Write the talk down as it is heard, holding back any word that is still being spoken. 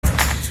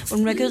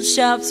when record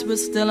shops were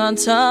still on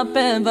top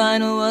and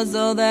vinyl was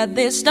all that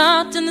they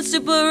stopped, and the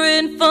super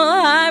info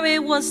highway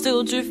was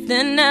still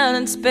drifting out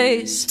in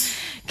space.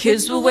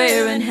 Kids were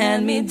wearing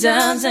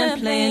hand-me-downs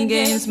and playing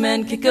games,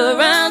 men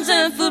kick-arounds,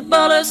 and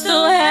footballers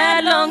still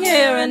had long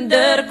hair and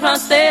dirt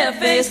across their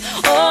face.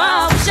 Oh,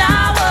 I wish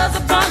I was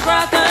a punk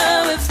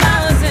rocker with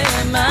flowers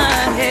in my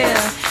hair.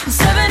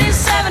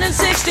 77 and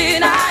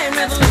 69,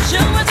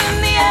 revolution was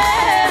in the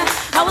air.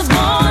 I was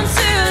born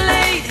too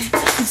late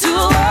into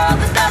a world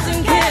that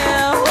doesn't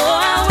care. Oh,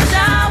 I wish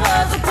I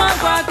was a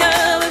punk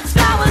rocker with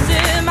flowers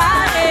in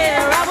my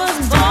hair. I was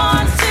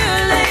born too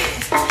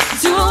late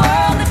into a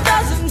world that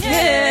doesn't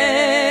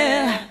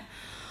care.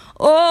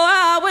 Oh,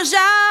 I wish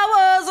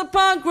I was a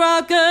punk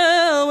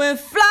rocker with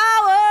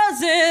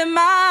flowers in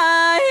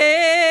my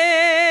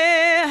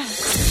hair.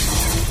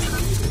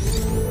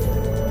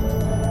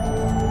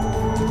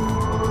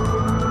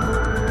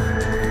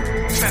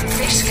 From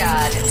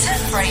Fishguard to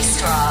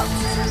Freystrop.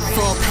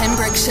 For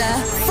Pembrokeshire,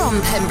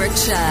 from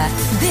Pembrokeshire,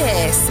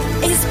 this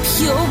is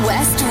Pure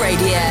West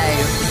Radio.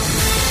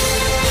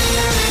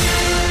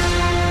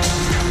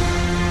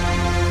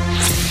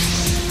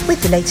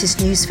 With the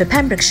latest news for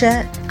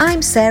Pembrokeshire,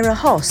 I'm Sarah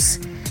Hoss.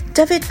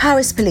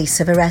 Dyfed-Powys Police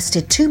have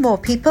arrested 2 more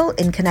people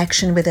in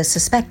connection with a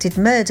suspected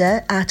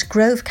murder at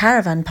Grove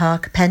Caravan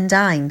Park,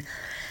 Pendine.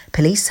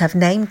 Police have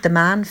named the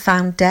man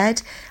found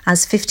dead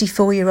as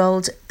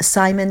 54-year-old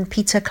Simon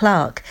Peter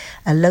Clark,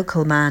 a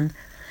local man.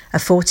 A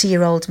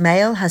 40-year-old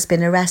male has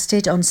been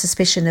arrested on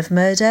suspicion of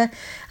murder,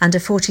 and a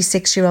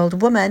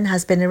 46-year-old woman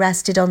has been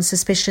arrested on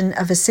suspicion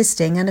of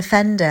assisting an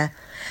offender.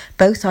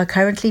 Both are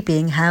currently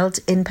being held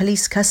in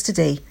police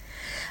custody.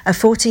 A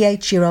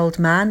 48-year-old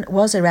man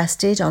was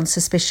arrested on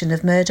suspicion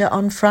of murder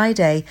on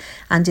Friday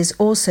and is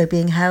also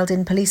being held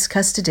in police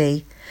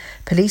custody.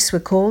 Police were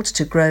called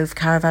to Grove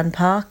Caravan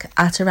Park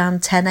at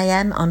around 10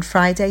 a.m. on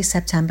Friday,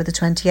 September the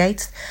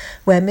 28th,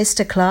 where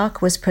Mr.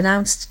 Clark was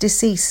pronounced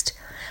deceased.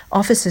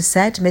 Officers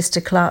said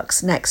Mr.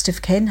 Clark's next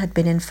of kin had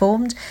been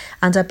informed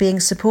and are being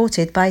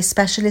supported by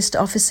specialist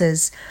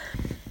officers.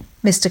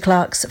 Mr.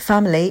 Clark's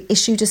family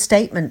issued a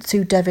statement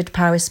to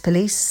Dyfed-Powys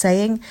Police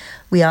saying,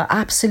 "We are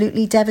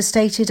absolutely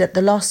devastated at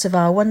the loss of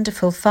our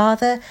wonderful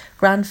father,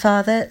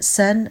 grandfather,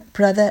 son,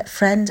 brother,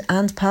 friend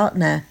and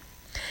partner."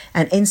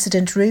 An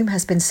incident room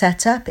has been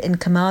set up in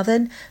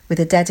Carmarthen with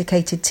a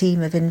dedicated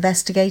team of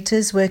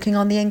investigators working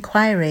on the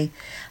inquiry.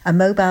 A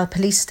mobile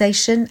police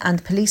station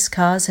and police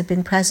cars have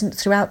been present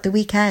throughout the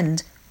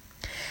weekend.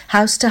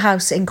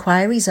 House-to-house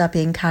inquiries are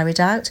being carried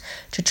out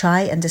to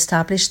try and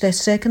establish the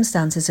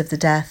circumstances of the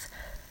death.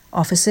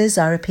 Officers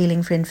are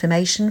appealing for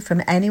information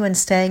from anyone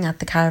staying at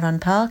the caravan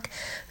park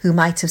who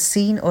might have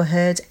seen or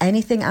heard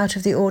anything out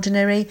of the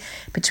ordinary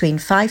between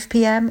 5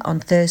 p.m.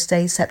 on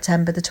Thursday,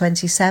 September the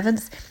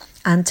 27th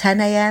and 10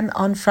 a.m.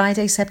 on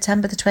Friday,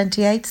 September the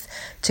 28th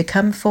to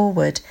come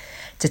forward.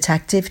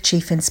 Detective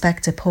Chief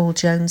Inspector Paul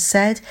Jones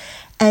said,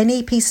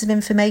 "Any piece of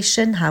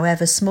information,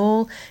 however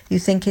small you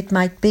think it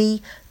might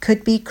be,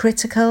 could be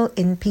critical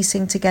in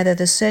piecing together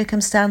the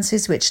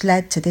circumstances which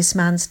led to this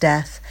man's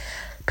death.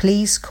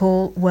 Please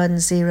call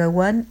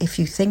 101 if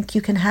you think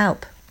you can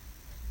help."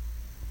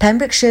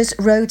 Pembrokeshire's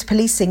Road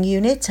Policing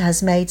Unit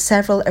has made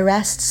several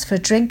arrests for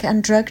drink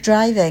and drug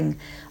driving.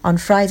 On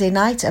Friday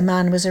night, a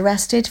man was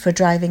arrested for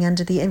driving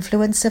under the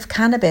influence of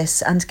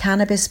cannabis and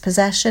cannabis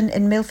possession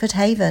in Milford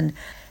Haven.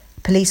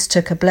 Police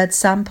took a blood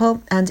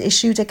sample and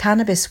issued a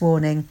cannabis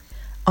warning.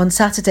 On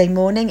Saturday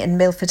morning in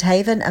Milford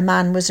Haven, a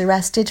man was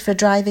arrested for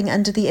driving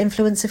under the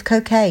influence of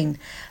cocaine.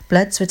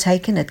 Bloods were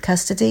taken at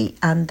custody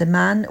and the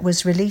man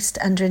was released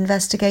under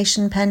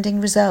investigation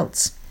pending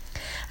results.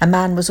 A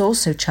man was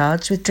also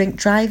charged with drink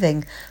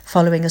driving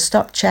following a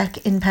stop check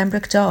in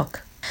Pembroke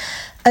Dock.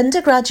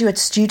 Undergraduate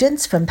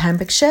students from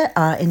Pembrokeshire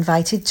are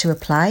invited to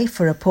apply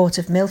for a Port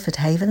of Milford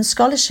Haven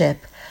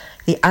scholarship.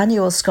 The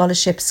annual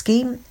scholarship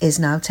scheme is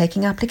now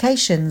taking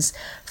applications,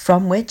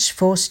 from which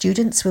 4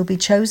 students will be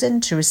chosen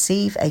to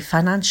receive a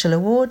financial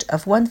award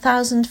of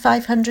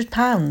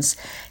 £1,500,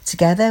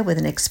 together with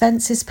an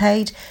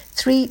expenses-paid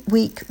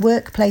 3-week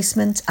work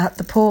placement at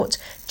the port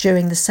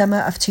during the summer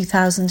of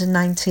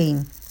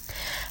 2019.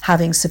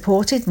 Having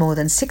supported more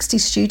than 60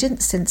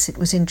 students since it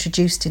was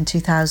introduced in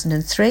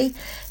 2003,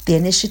 the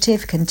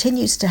initiative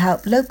continues to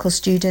help local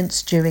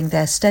students during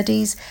their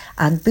studies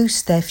and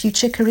boost their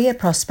future career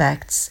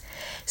prospects.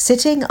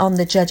 Sitting on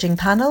the judging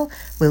panel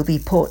will be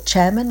Port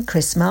Chairman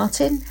Chris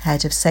Martin,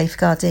 Head of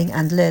Safeguarding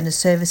and Learner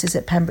Services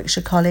at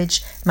Pembrokeshire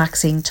College,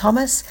 Maxine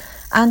Thomas,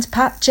 and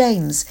Pat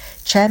James,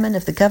 Chairman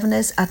of the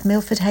Governors at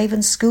Milford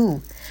Haven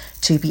School.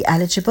 To be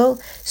eligible,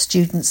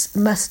 students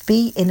must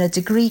be in a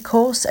degree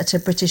course at a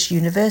British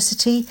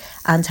university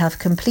and have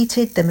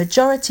completed the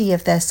majority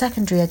of their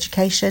secondary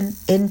education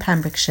in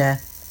Pembrokeshire.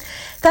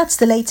 That's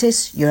the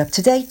latest. You're up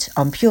to date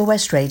on Pure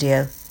West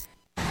Radio.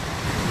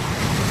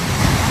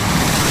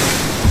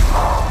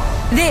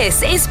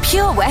 This is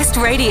Pure West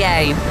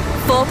Radio.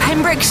 For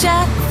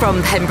Pembrokeshire,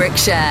 from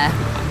Pembrokeshire.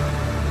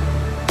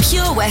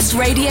 Pure West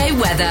Radio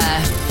weather.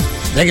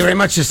 Thank you very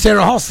much to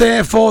Sarah Hoss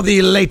there for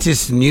the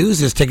latest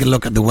news. Let's take a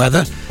look at the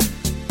weather.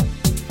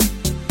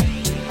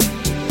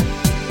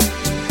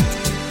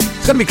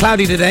 going to be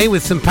cloudy today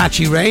with some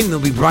patchy rain.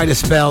 There'll be brighter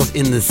spells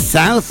in the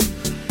south,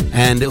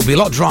 and it'll be a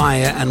lot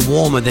drier and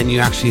warmer than you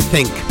actually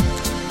think.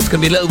 It's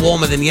going to be a little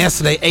warmer than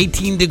yesterday,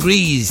 18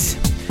 degrees.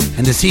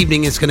 And this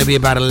evening it's going to be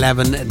about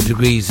 11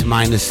 degrees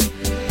minus,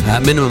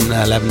 minimum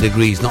 11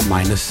 degrees, not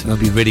minus. It'll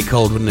be really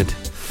cold, wouldn't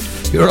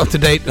it? You're up to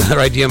date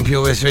right here on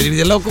Pure West Radio with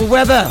your local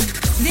weather.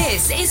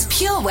 This is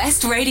Pure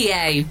West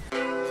Radio.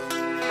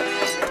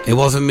 It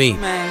wasn't me.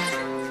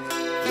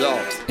 Yo.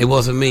 It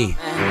wasn't me. Yo,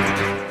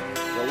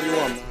 what you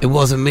want, man? It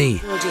wasn't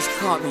me. You just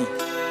caught me.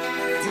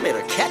 You made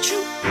her catch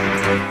you?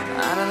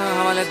 I don't know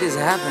how I let this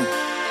happen.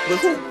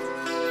 With who?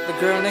 The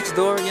girl next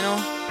door, you know?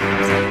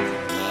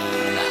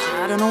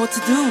 I don't know what to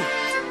do.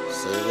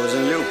 So it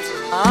wasn't you.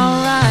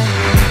 Alright.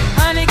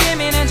 Honey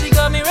came in and she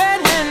got me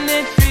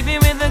red-handed, creepy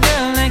with the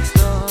girl next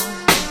door.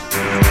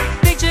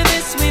 Picture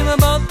this, we were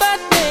both butt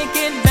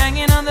naked,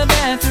 banging on the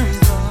bathroom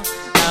floor.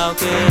 How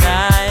could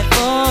I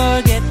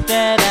forget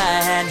that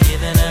I had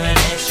given her an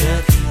extra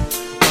key?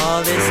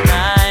 All this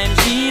time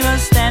she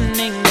was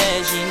standing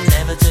there, she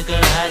never took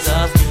her eyes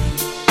off me.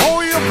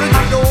 Oh, you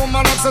pretty the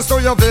woman access to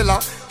your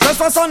villa. Just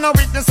for son of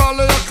witness, all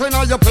of your clean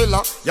on your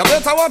pillar. You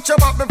better watch your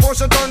back before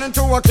she turn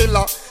into a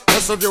killer.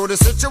 Just review the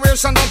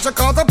situation that you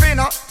caught up in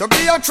her. To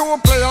be a true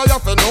player, you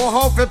have to know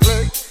how to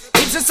play.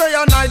 If she say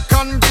a night,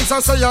 convince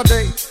her say a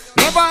day.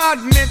 Never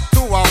admit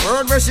to a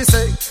word where she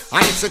say.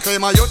 And if she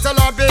claim her, you tell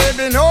her,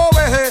 baby, no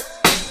way.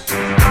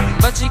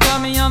 But she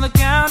caught me on the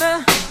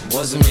counter.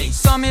 Wasn't me.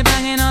 Saw me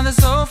banging on the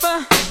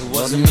sofa.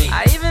 Wasn't me.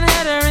 I even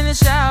had her in the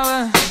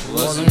shower.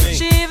 Wasn't me.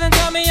 She even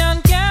caught me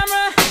on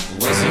camera.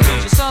 Wasn't me.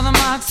 me. She saw the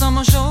marks on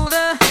my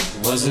shoulder.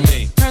 Wasn't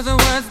me. Heard the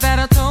words that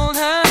I told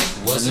her.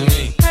 Wasn't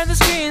me. Heard the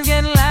screams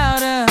getting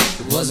louder.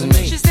 It wasn't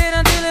me. She stayed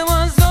until it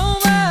was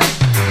over.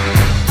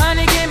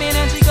 Honey came in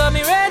and she got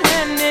me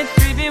red-handed,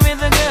 creepy with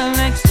the girl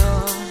next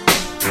door.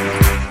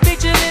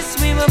 Picture this,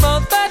 we were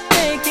both butt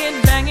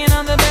naked, banging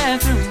on the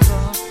bathroom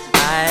floor.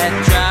 I had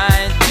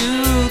tried to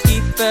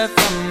keep her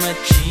from what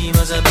she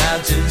was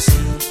about to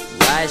see.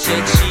 Why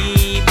should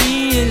she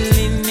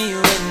believe me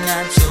when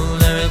I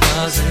told her it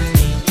wasn't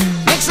me?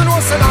 Make she know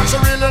say that she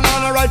really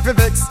not a right for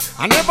vex.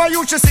 I never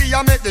used to see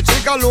her make the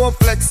jigger low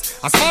flex.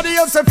 As somebody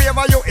else in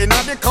favor you in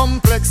the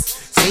complex.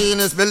 Seeing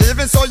is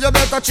believing, so you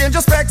better change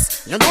your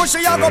specs. You know she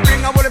a go bring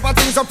a whole heap of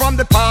things up from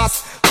the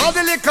past. All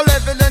the little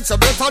evidence you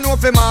better know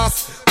for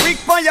mass. Quick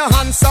for your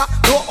answer,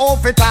 no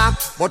off it up.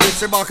 But if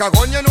she back a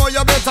gun, you know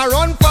you better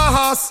run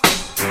fast.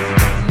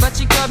 But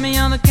she caught me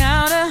on the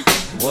counter.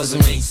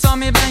 Wasn't me. Saw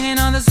me banging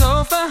on the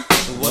sofa.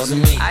 It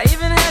wasn't me. I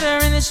even had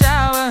her in the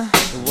shower.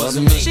 It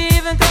wasn't me. She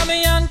even caught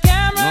me on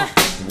camera.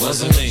 It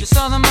wasn't me. She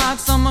saw the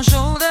marks on my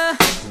shoulder.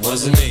 It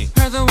wasn't me.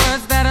 Heard the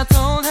words that I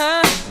told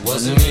her. It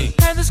wasn't me.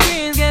 Heard the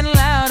screams getting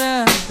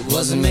louder. It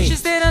wasn't me. She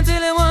stayed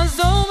until it was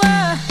over.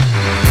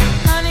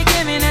 Honey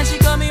came in and she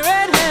got me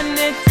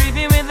red-handed,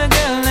 creepy with the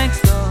girl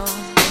next door.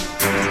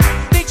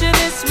 Picture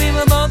this, we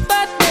were both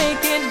butt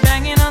naked,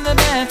 banging on the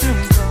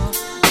bathroom floor.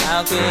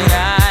 How could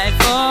I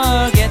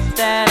forget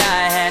that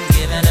I had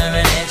given her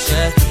an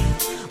extra key?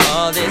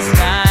 All this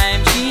time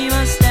she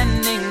was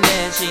standing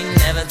there, she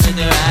never took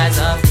her eyes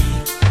off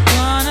me.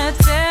 Wanna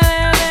tell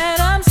her that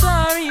I'm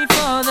sorry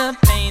for the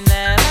pain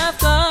that I've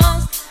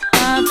caused.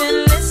 I've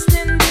been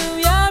listening to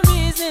your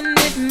reason,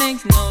 it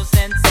makes no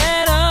sense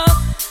at all.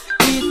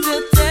 Need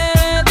to tell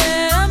her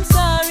that I'm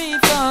sorry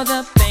for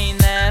the pain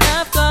that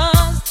I've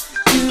caused.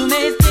 You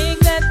may think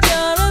that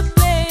you're a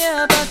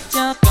player, but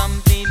you're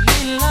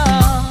completely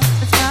lost.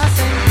 That's why I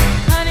say,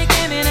 honey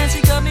came in and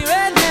she got me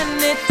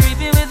red-handed,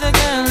 creepy with the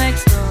girl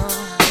next door.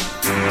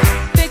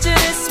 Picture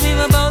this, we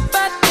were both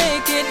butt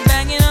naked,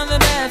 banging on the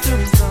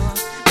bathroom floor.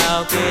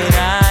 How could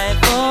I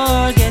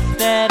forget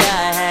that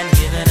I had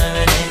given her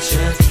an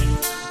extra key?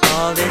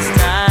 All this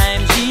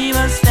time she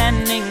was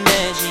standing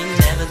there, she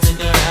never took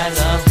her eyes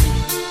off me.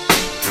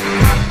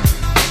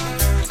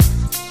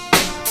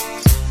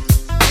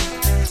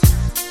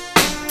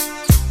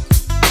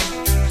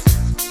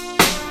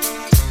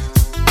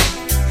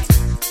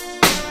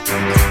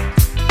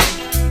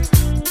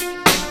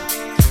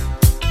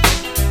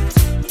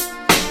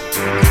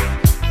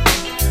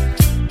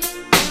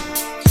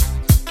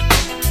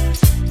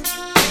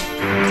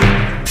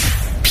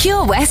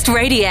 Pure West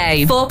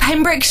Radio for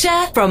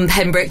Pembrokeshire from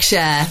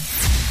Pembrokeshire.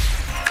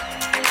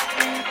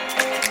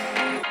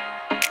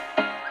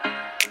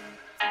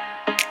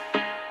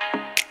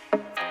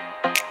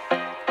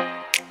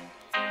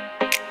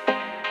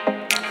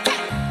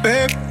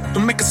 Babe,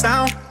 don't make a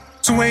sound.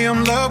 2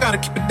 a.m. low, gotta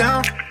keep it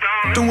down.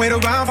 Don't wait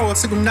around for a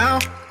signal now.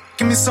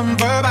 Give me some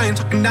verb, I ain't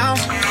talking now.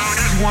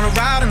 You wanna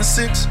ride in the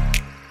 6,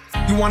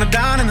 you wanna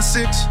dine in the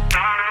 6.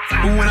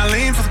 But when I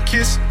lean for the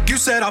kiss, you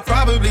said I'll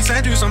probably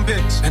send you some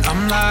pics. And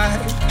I'm like,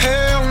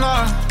 hell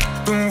nah,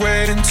 been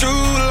waiting too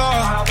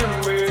long.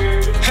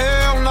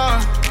 Hell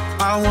nah,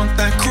 I want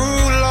that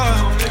cruel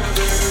love.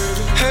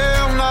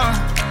 Hell nah,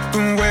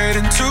 been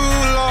waiting too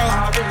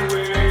long.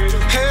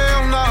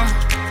 Hell nah,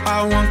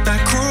 I want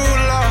that cruel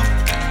love.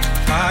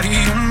 Body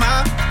on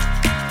my,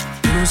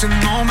 losing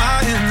all my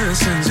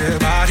innocence. Yeah,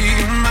 body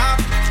on my,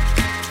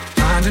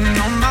 finding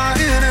all my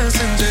innocence.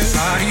 innocence, yeah.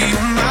 Body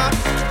on my,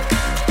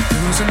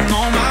 losing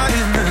all my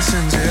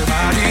innocence, yeah.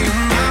 Body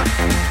on my,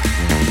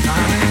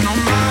 finding all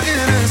my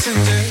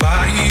innocence, yeah.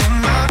 Body on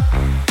my,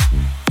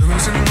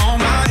 losing all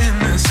my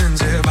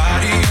innocence, yeah.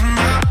 Body on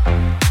my,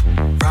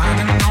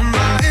 finding all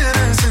my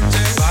innocence,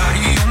 yeah.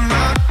 Body on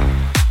my,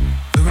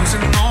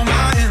 losing all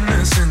my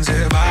innocence,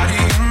 yeah. Body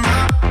on my,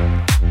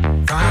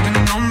 finding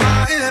all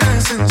my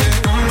innocence, yeah.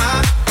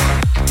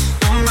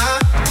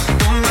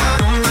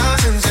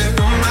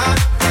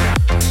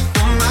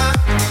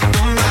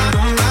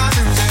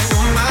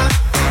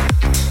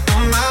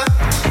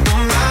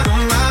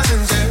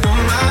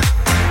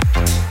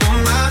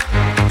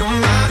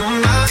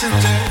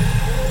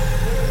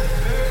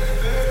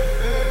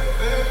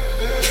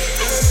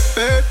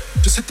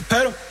 Just hit the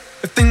pedal.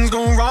 If things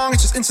go wrong,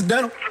 it's just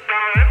incidental.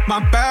 My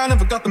bad,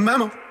 never got the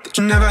memo that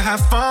you never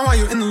have fun while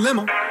you're in the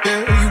limo.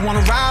 Yeah, you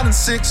wanna ride in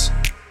 6,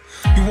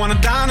 you wanna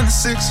dine in the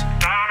 6.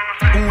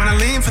 And when I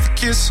lean for the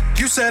kiss,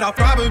 you said I'll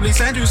probably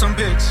send you some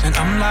pics. And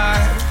I'm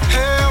like,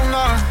 hell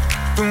nah,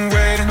 been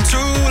waiting too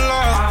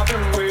long.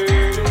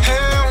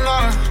 Hell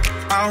nah,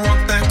 I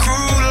want that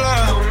cruel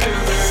love.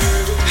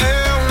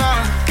 Hell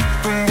nah,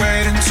 been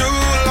waiting too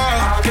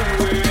long.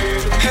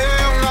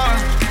 Hell nah,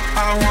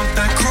 I want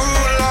that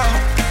cruel love.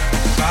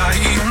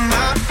 Body on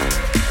my,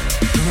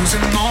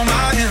 losing all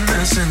my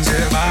innocence,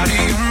 yeah.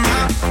 Body on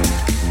my,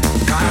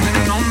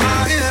 finding all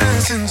my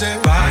innocence, yeah.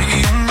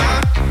 Body on my,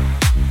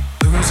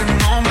 losing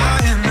all my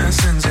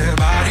innocence, yeah.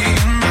 Body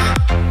on my,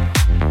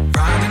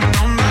 finding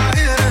all my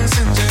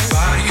innocence, yeah.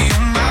 Body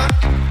on my,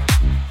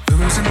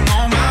 losing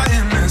all my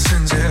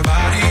innocence, yeah.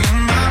 Body on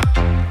my,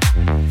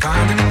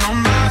 finding all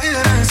my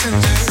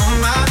innocence, yeah. On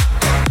my,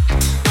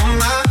 on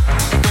my,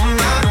 on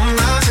my, on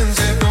my sins,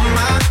 yeah. On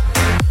my,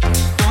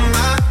 on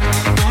my,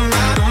 on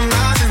my, on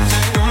my sins,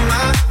 yeah. On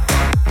my,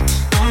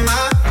 on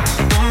my,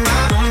 on my,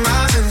 on my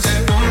sins,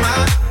 yeah. On my,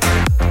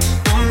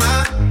 on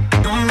my,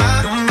 on my,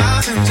 on my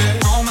sins, yeah.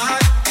 On my,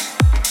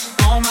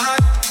 on my,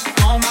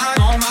 on my,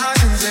 on my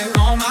sins,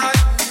 yeah. On my,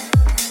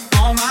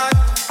 on my,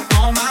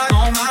 on my,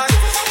 on my,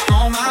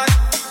 on my,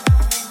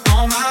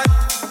 on my,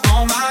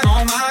 on my,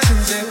 on my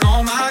sins, yeah.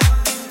 On my,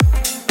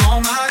 on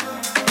my,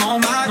 on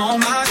my, on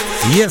my.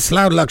 Yes,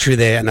 Loud Luxury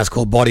there, and that's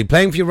called Body.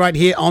 Playing for you right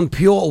here on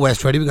Pure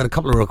West Radio. We've got a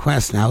couple of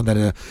requests now that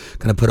are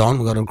going to put on.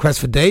 We've got a request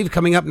for Dave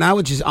coming up now,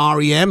 which is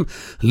REM,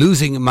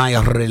 Losing My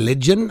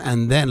Religion,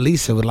 and then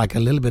Lisa would like a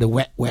little bit of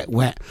Wet, Wet,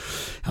 Wet.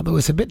 Although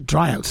it's a bit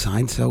dry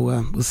outside, so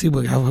we'll see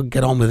how we'll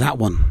get on with that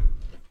one.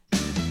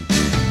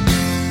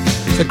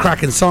 It's a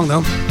cracking song,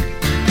 though.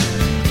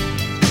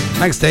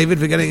 Thanks, David,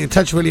 for getting in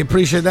touch. Really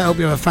appreciate that. Hope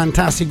you have a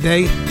fantastic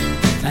day.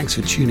 Thanks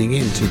for tuning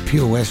in to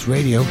Pure West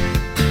Radio.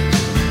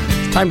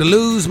 Time to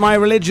lose my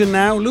religion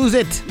now. Lose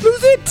it.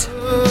 Lose it.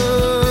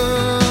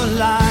 Oh,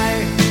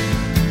 life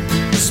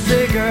is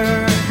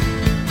bigger.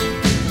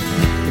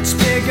 It's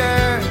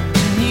bigger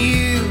than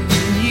you.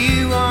 And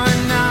you are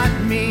not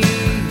me.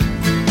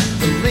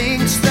 The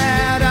links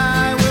that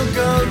I will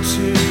go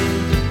to.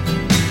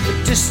 The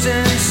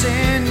distance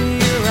in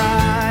your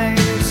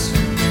eyes.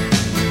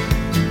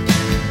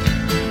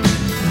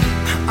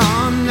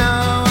 Oh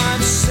no,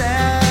 I've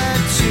said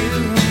too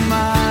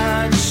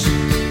much.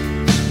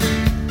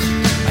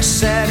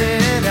 Set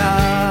it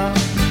up.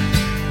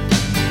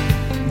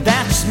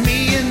 That's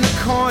me in the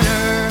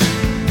corner.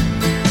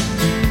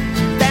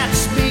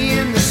 That's me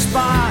in the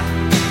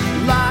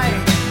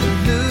spotlight,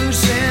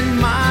 losing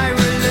my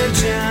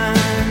religion,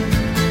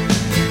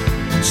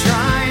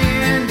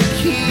 trying to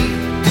keep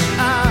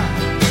up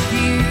with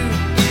you.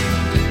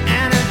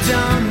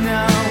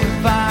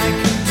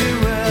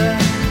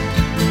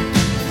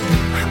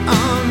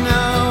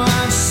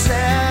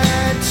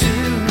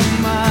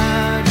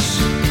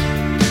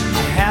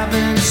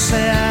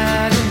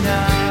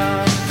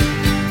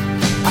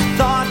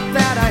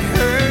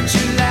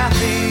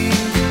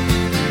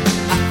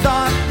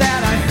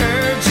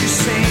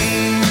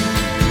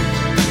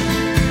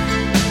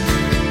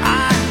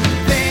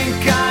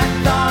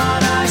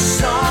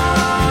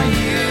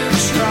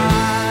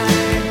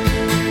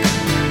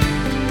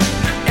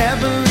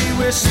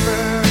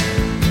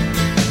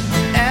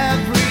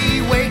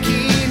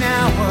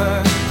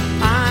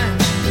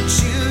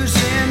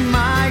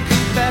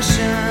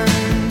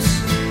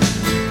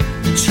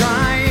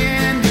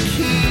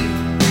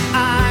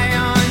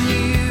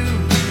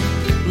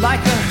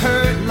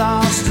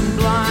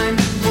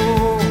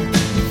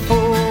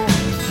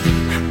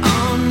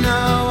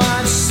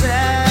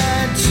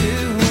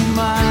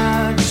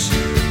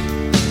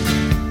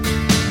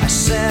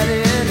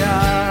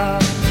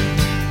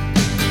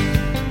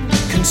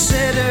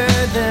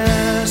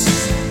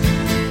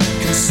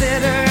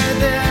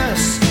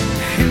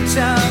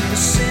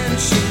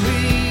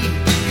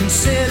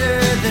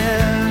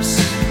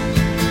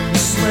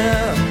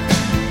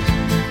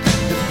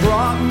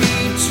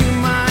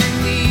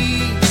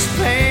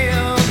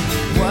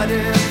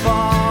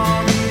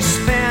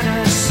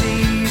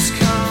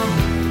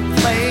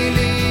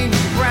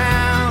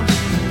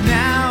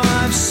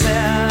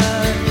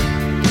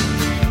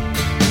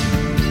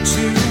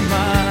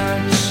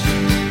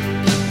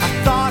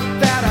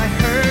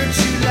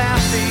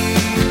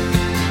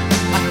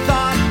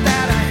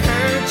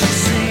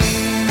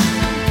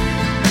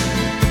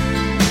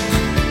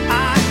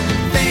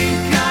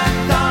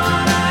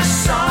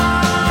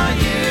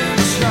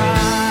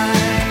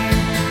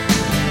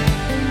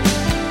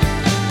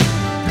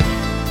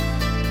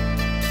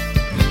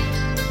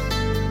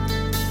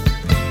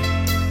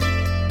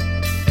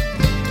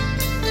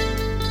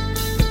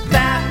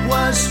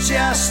 was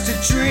just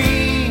a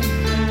dream.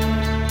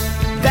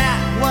 That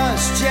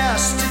was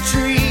just a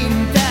dream.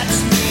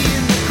 That's me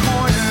in the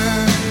corner.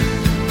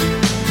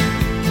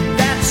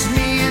 That's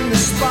me in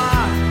the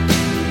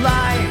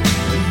spotlight,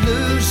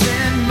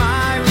 losing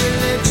my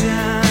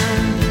religion,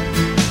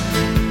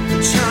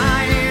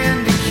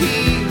 trying to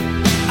keep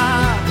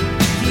up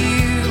with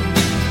you,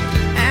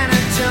 and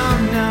I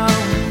don't know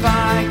if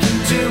I can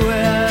do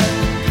it.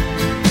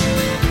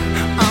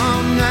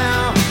 I'm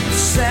now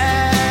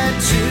said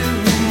too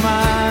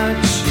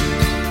much.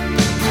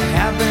 I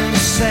haven't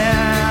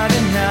said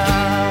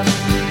enough.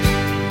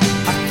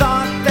 I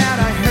thought that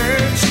I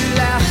heard you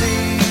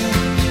laughing.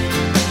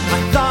 I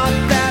thought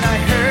that I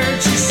heard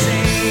you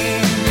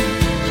sing.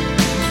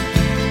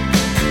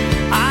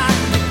 I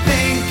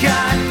think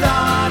I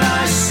thought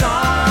I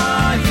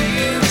saw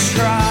you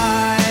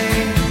try,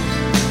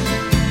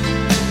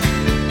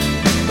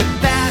 but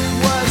that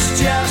was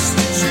just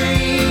a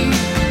dream.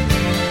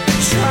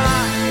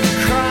 Try,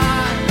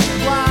 cry,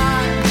 why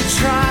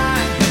try?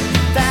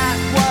 That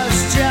was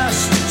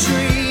just a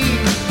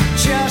dream,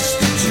 just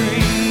a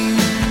dream,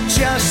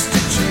 just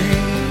a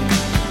dream,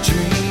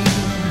 dream.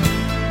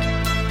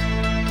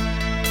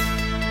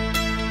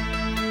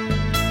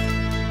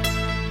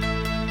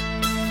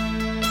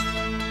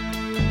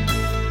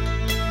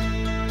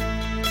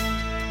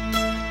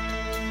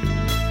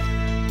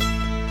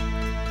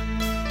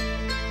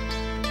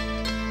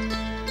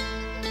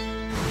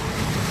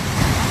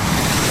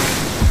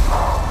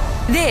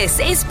 This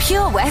is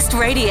Pure West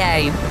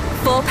Radio.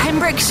 For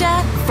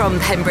Pembrokeshire, from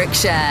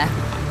Pembrokeshire.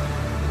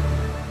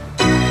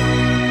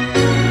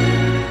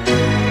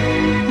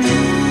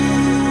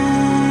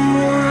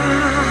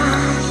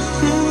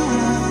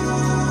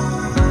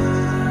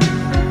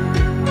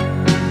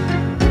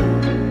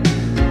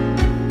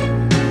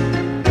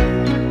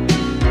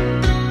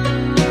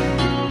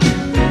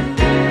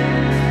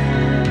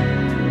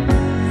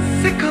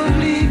 Sick of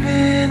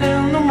leaving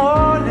in the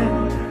morning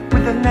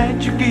with the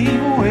night you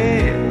gave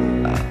away.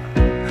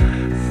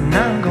 So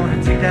now I'm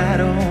gonna take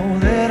that all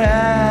that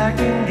I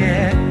can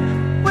get.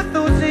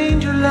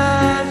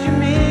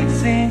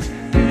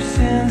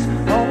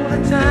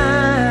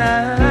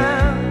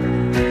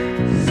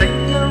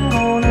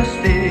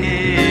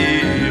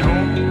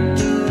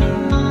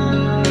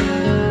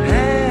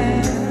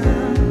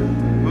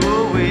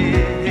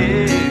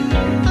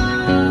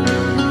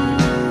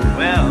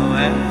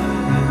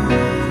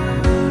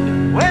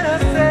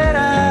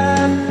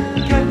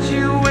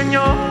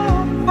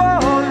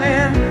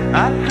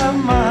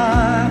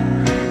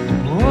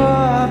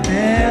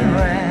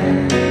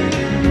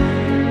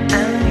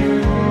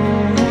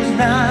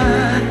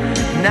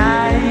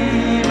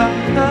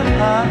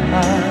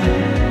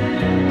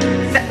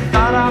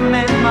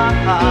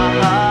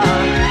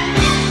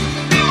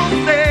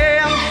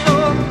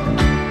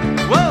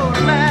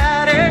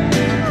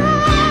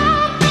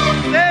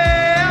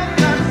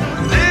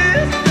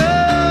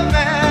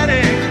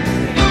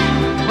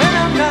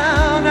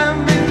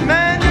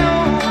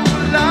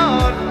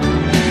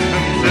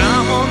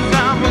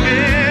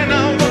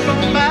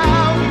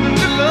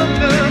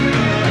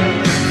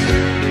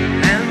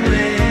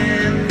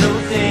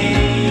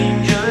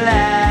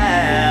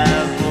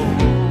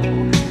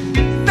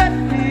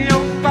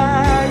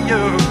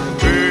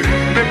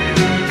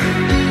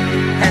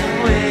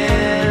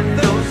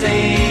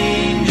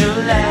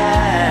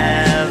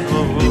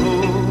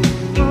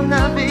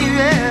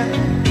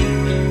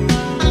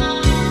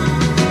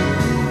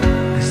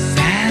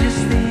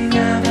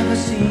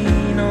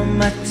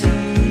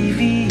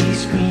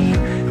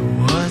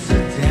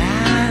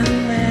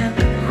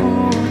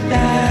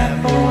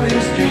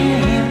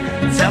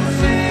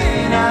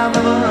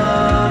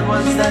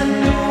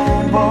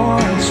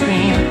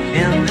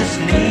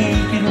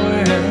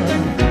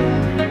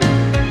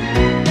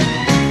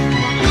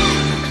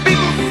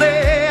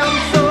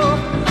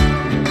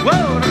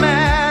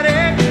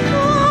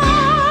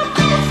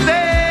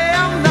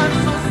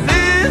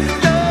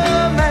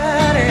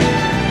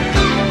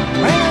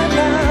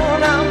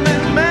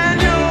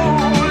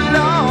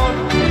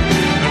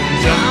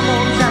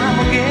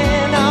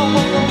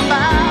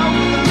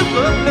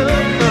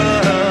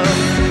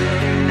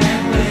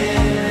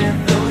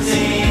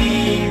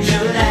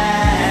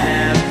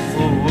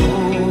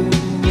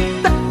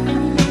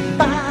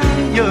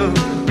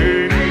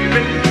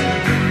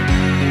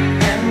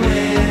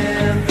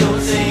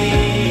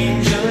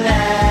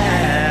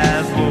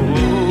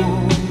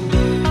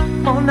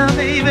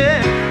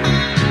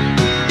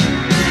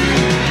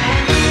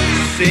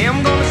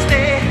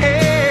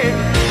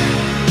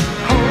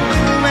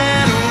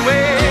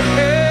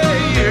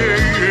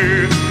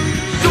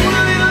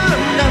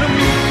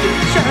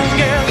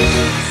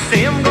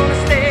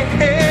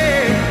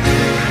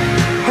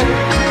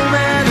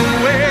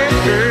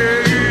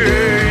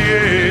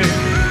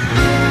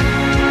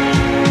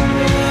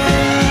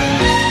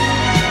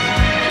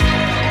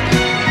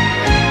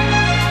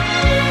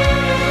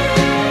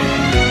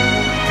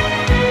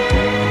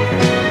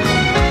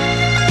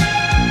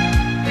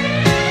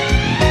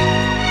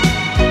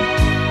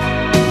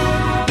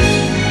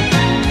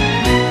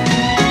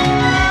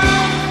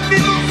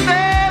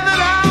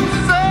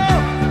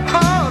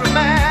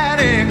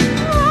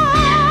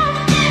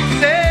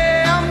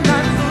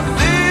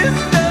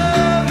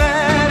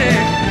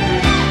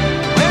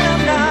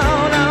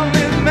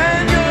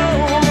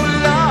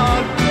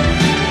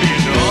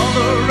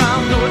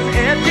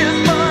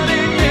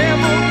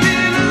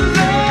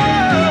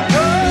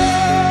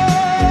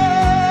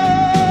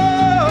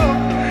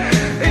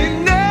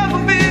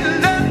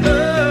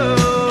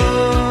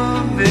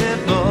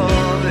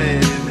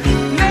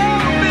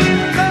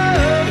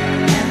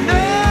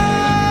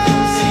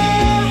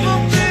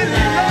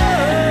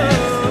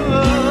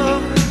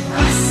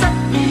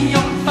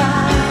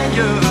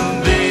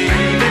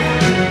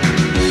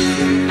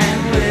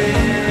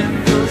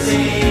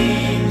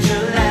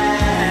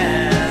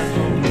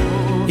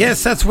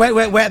 Yes, that's Wet,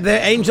 Wet, Wet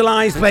there. Angel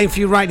Eyes playing for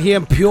you right here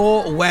on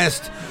Pure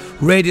West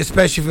Radio,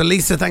 especially for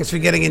Lisa. Thanks for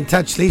getting in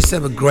touch,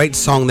 Lisa. A great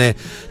song there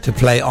to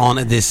play on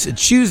this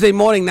Tuesday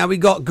morning. Now, we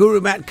got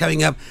Guru Matt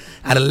coming up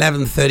at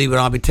 11:30, where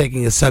I'll be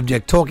taking a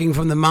subject, talking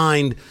from the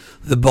mind,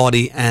 the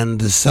body and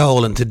the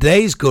soul. And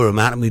today's Guru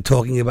Matt, and we're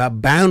talking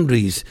about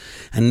boundaries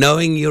and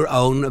knowing your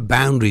own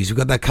boundaries. We've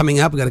got that coming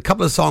up. We've got a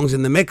couple of songs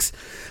in the mix.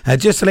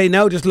 Just to let you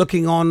know, just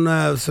looking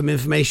on some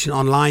information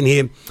online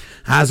here,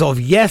 as of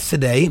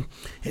yesterday,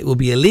 it will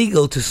be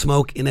illegal to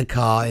smoke in a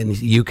car in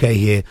the UK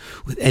here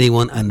with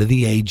anyone under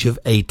the age of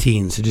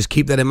 18. So just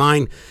keep that in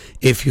mind.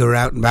 If you're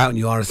out and about and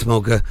you are a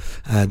smoker,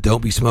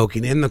 don't be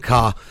smoking in the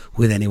car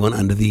with anyone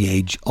under the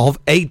age of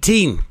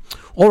 18.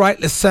 All right,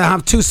 let's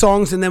have two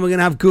songs, and then we're going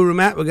to have Guru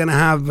Matt. We're going to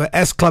have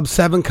S Club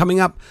 7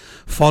 coming up,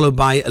 followed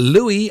by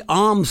Louis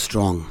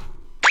Armstrong.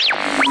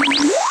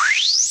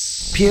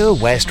 Pure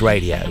West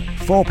Radio,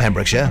 for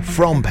Pembrokeshire,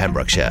 from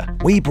Pembrokeshire.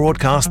 We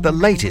broadcast the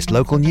latest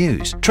local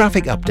news,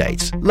 traffic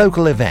updates,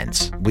 local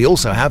events. We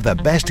also have the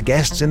best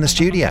guests in the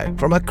studio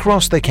from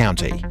across the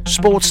county,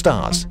 sports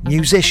stars,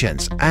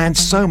 musicians, and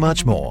so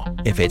much more.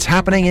 If it's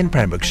happening in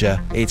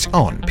Pembrokeshire, it's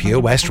on Pure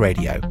West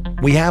Radio.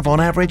 We have on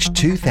average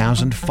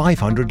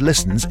 2,500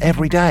 listens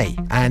every day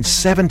and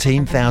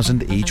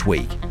 17,000 each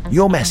week.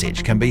 Your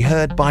message can be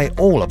heard by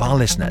all of our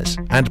listeners,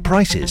 and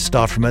prices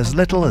start from as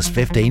little as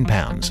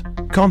 £15.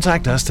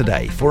 Contact us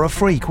today for a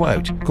free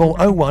quote. Call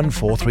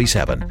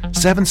 01437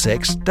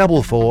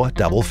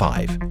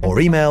 764455 or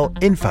email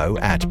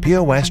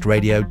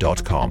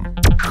info@purewestradio.com.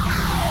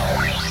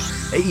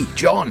 Hey,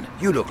 John,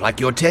 you look like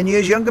you're 10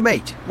 years younger,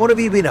 mate. What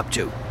have you been up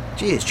to?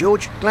 Cheers,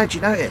 George. Glad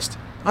you noticed.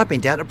 I've been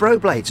down to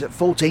Broblades at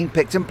 14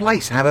 Picton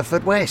Place,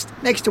 Haverfordwest,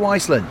 next to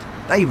Iceland.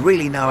 They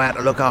really know how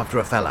to look after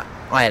a fella.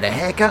 I had a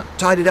haircut,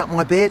 tidied up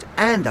my beard,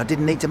 and I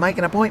didn't need to make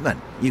an appointment.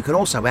 You can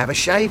also have a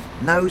shave,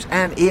 nose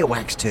and ear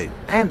wax too.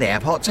 And they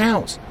have hot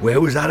towels.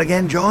 Where was that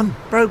again, John?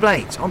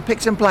 Broblades on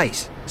Picton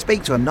Place.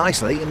 Speak to them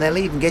nicely and they'll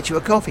even get you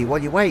a coffee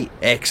while you wait.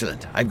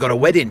 Excellent. I've got a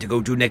wedding to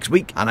go to next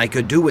week, and I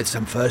could do with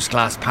some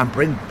first-class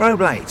pampering.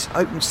 Broblades,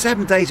 open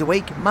 7 days a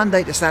week,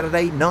 Monday to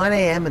Saturday, 9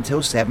 a.m.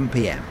 until 7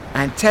 p.m.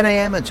 and 10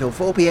 a.m. until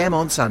 4 p.m.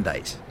 on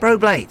Sundays.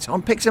 Broblades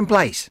on Picton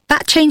Place.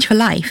 That Change for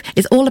Life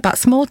is all about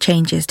small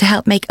changes to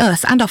help make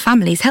us and our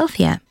families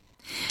healthier.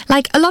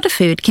 Like, a lot of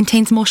food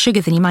contains more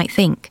sugar than you might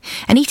think,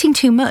 and eating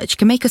too much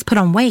can make us put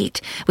on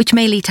weight, which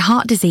may lead to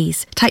heart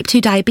disease, type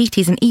 2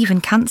 diabetes and even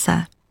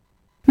cancer.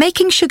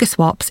 Making sugar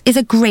swaps is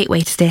a great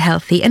way to stay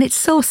healthy, and it's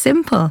so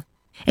simple.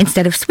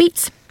 Instead of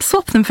sweets,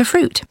 swap them for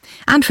fruit.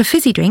 And for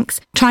fizzy drinks,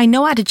 try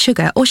no added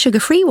sugar or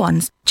sugar-free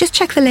ones. Just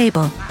check the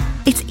label.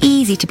 It's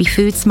easy to be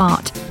food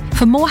smart.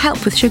 For more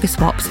help with sugar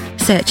swaps,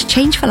 search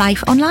Change for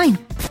Life online.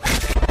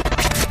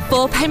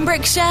 For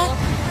Pembrokeshire,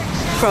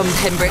 from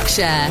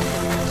Pembrokeshire,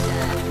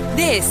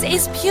 this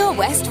is Pure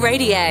West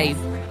Radio.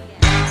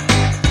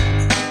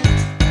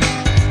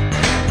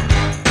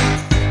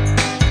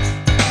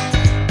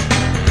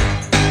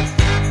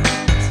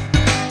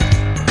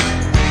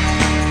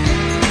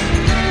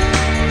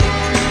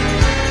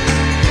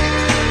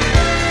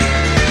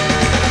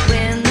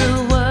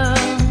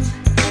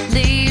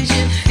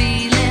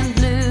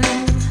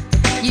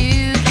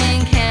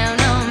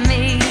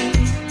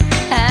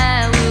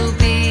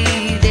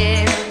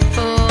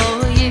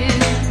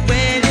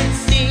 When it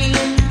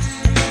seems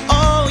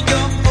all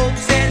your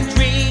hopes and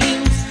dreams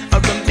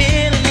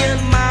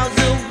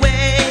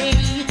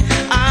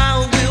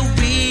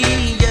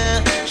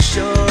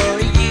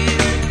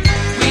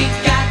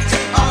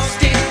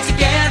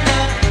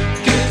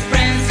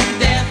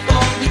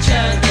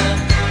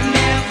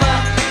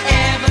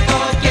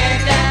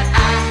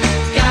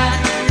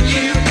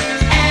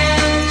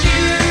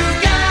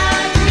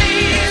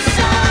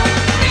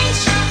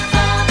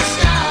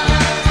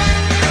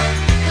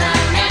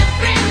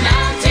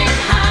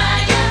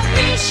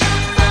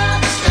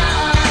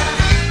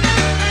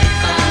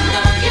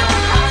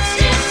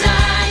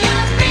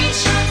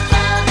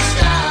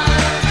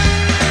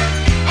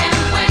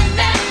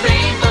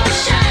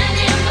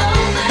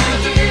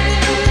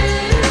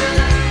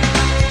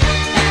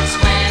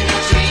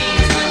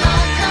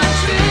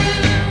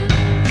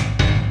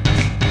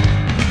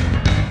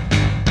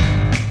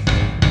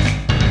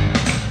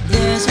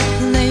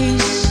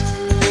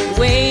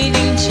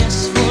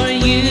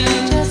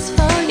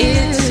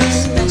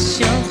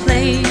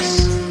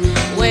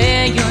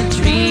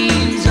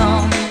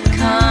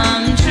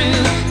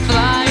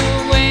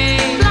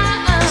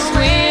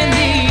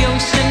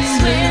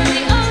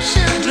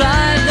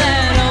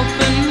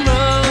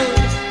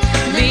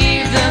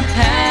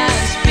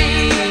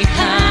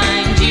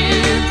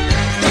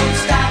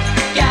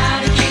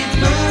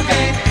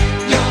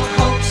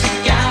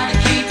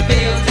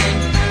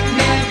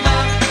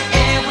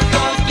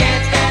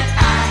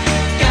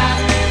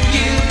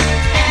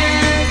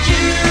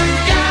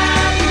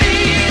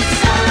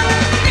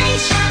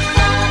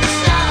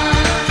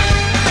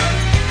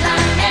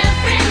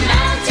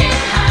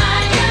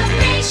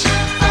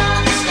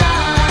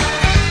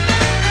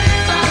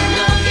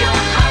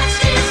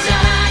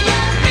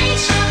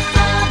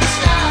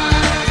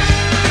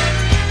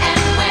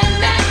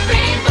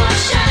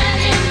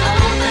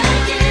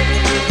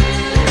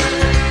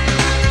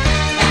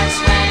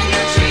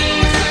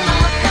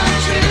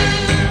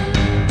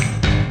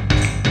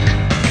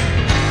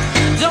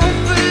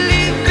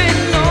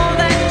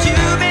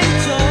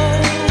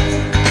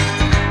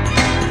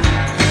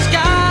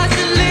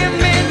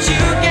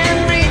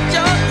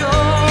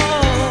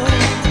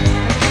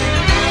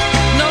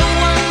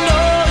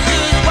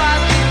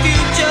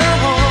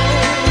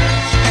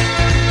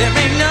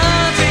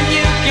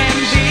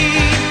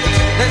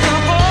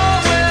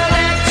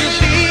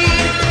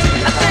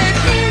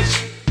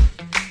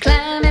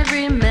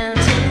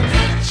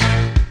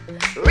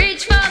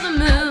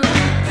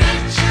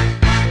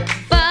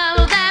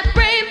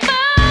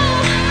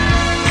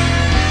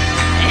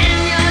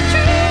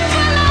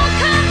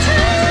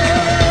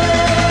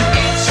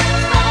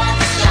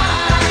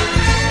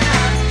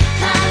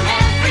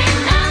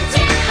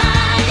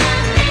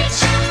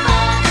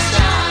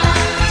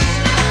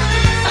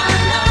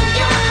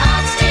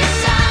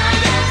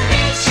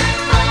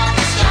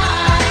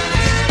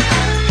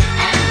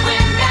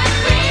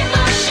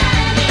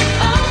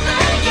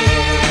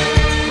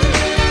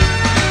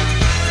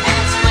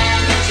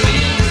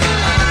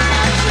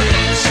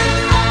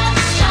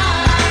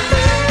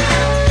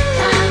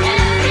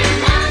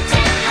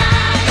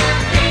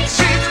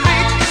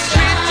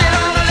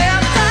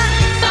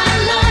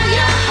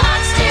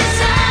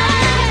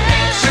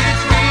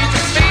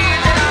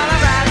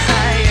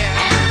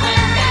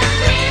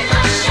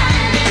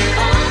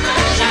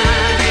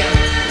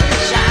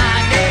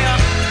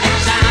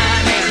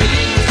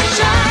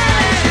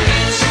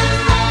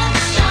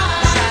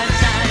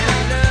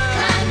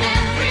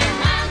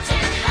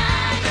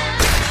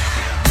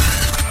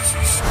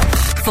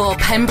For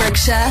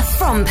Pembrokeshire,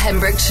 from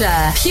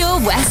Pembrokeshire,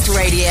 Pure West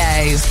Radio.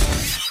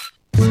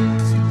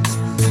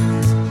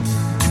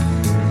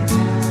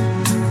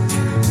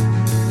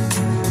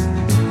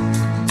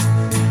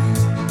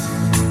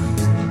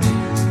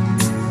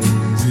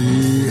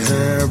 We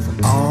have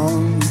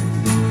all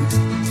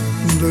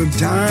the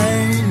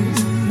time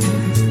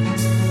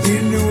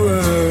in the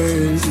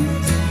world,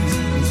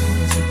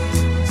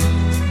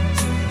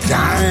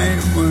 time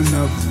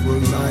enough for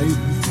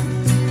life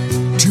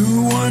to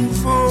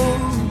unfold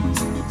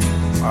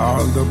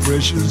all the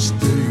precious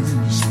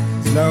things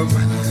love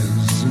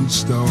has in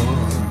store.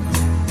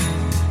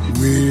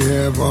 We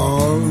have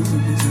all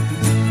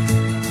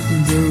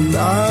the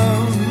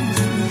love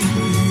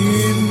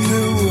in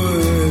the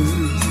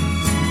world.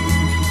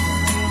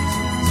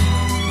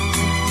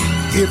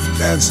 If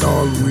that's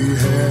all we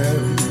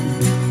have,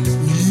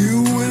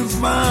 you will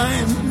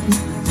find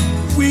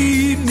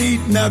we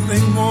need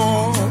nothing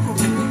more.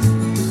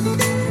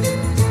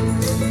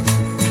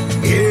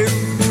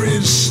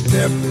 Every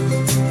step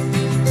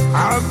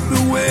of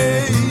the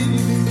way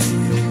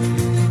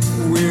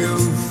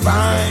will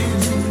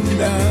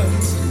find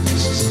us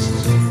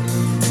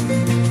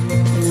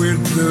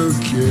with the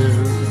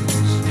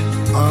cares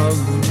of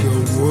the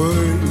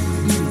world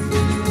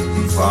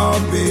far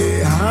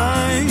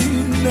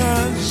behind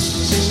us.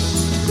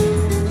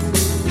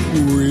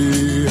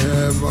 We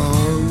have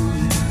all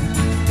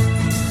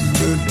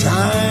the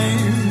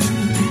time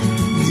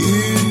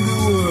in the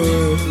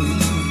world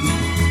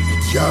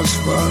just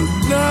for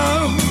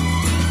love,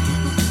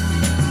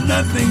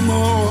 nothing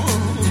more,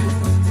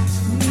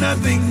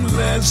 nothing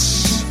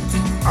less,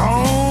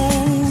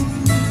 only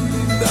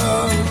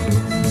love.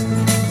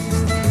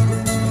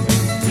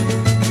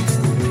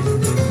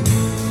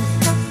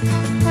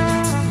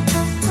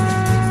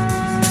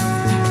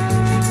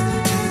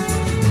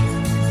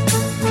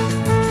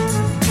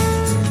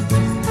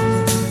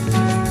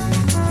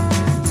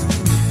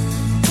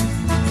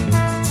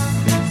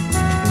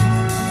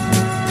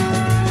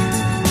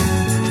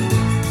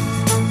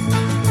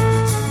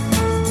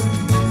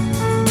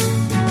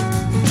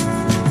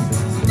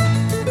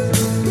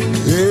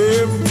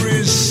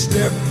 Every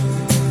step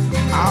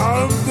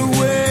of the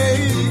way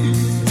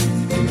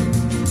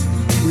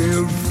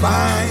will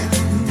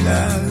find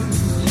us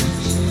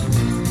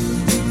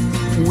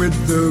with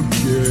the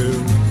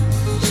cares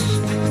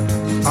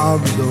of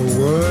the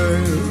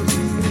world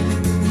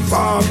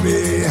far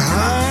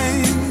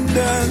behind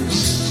us.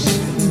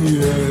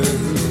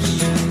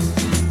 Yes,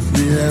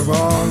 we have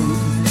all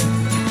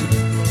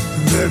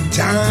the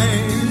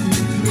time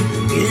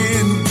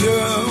in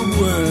the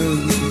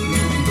world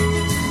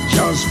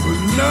just for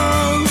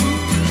love,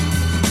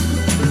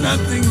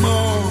 nothing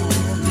more,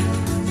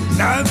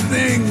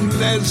 nothing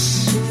less,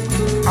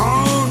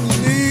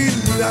 only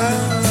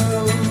love.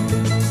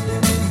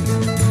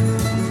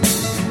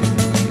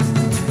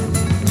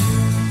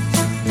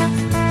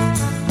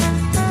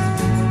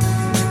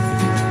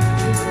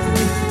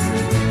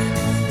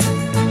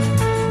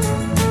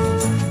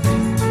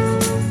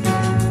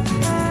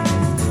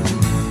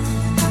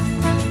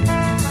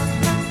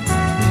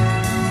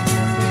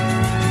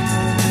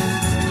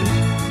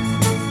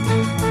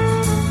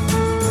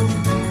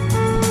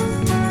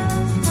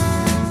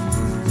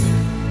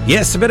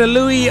 Yes, a bit of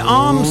Louis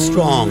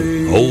Armstrong.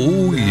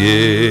 Oh,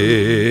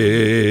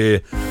 yeah.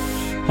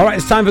 All right,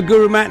 it's time for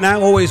Guru Matt now.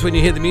 Always when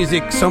you hear the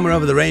music, Somewhere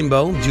Over the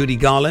Rainbow, Judy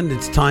Garland,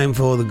 it's time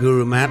for the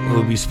Guru Matt.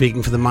 We'll be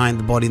speaking for the mind,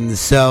 the body, and the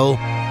soul.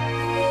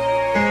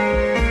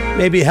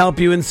 Maybe help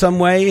you in some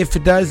way. If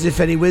it does,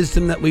 if any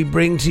wisdom that we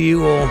bring to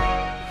you or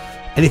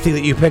anything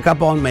that you pick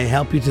up on may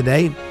help you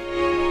today.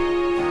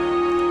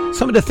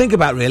 Something to think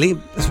about, really.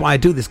 That's why I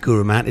do this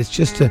Guru Matt. It's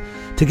just to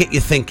get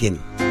you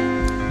thinking.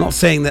 Not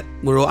saying that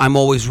I'm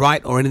always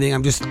right or anything.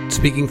 I'm just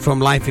speaking from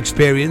life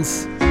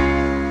experience.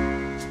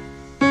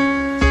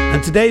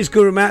 And today's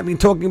Guru Matt, I've been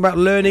talking about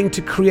learning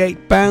to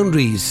create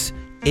boundaries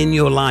in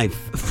your life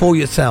for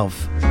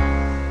yourself.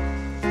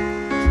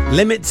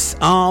 Limits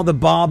are the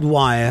barbed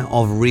wire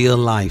of real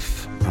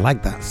life. I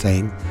like that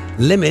saying.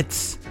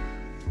 Limits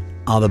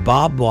are the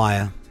barbed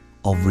wire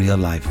of real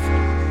life.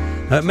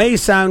 Now, it may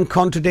sound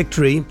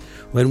contradictory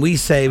when we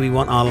say we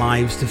want our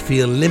lives to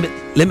feel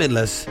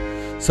limitless.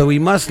 So we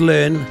must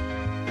learn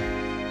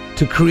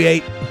to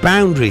create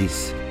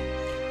boundaries.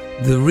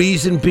 The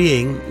reason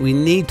being, we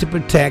need to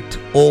protect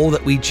all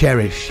that we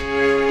cherish.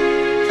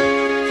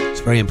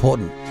 It's very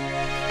important.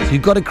 So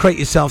you've got to create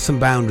yourself some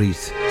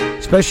boundaries,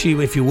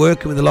 especially if you're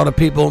working with a lot of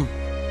people.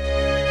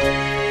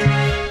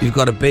 You've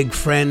got a big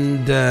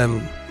friend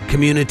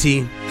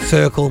community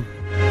circle.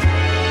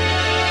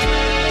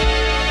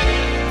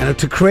 And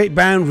to create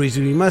boundaries,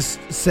 we must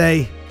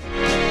say,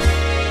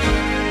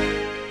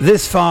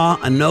 this far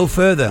and no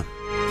further.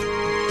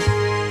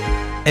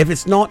 If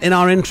it's not in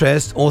our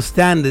interest or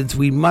standards,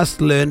 we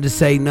must learn to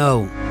say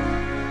no.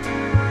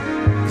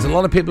 There's a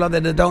lot of people out there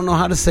that don't know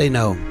how to say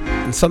no,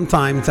 and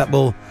sometimes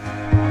that'll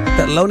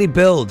only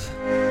build,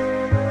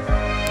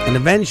 and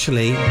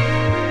eventually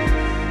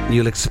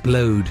you'll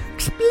explode.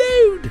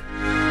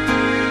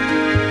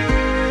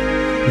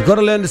 You've got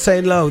to learn to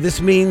say no.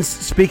 This means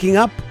speaking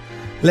up,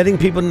 letting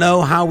people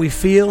know how we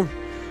feel.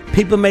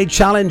 People may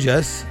challenge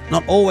us,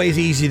 not always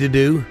easy to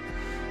do,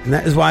 and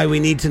that is why we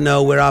need to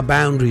know where our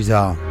boundaries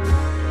are.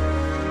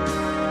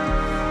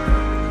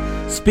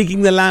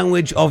 Speaking the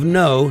language of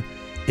no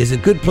is a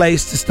good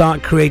place to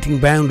start creating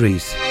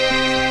boundaries.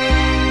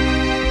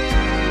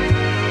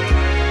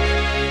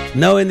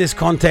 No in this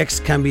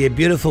context can be a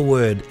beautiful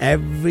word,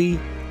 every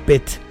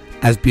bit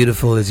as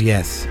beautiful as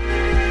yes.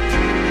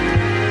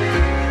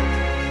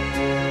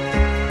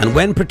 And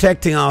when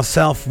protecting our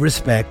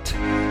self-respect,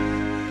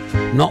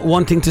 not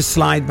wanting to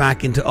slide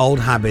back into old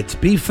habits,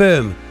 be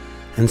firm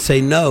and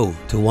say no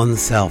to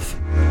oneself.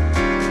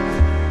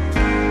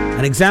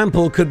 An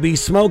example could be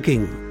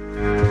smoking.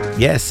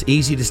 Yes,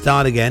 easy to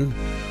start again.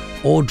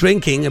 Or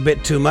drinking a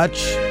bit too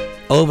much,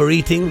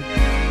 overeating.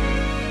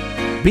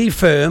 Be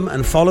firm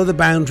and follow the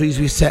boundaries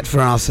we set for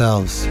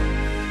ourselves.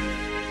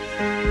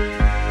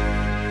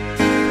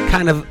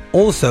 Kind of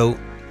also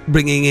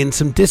bringing in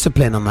some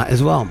discipline on that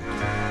as well.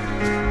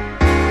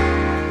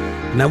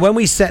 Now, when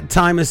we set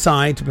time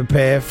aside to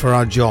prepare for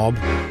our job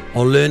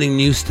or learning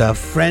new stuff,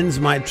 friends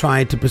might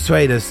try to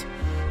persuade us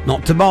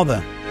not to bother.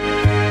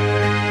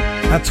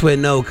 That's where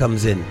no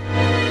comes in.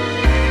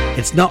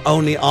 It's not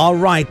only our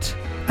right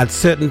at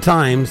certain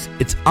times,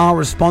 it's our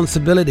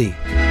responsibility.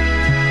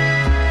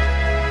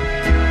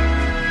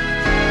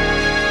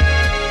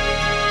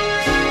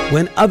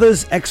 When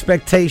others'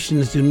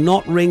 expectations do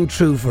not ring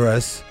true for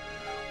us,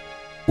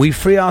 we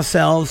free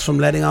ourselves from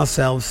letting our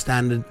standards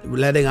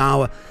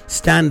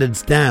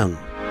down.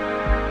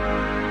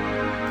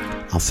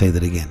 I'll say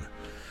that again.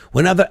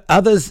 When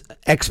others'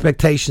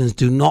 expectations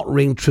do not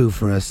ring true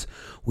for us,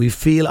 we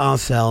feel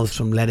ourselves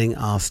from letting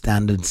our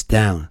standards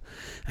down.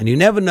 And you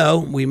never know,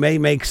 we may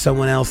make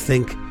someone else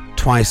think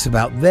twice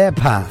about their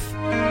path.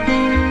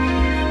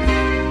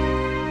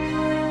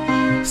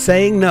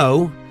 Saying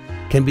no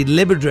can be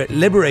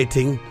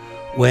liberating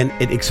when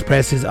it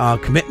expresses our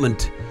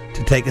commitment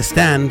to take a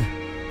stand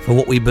for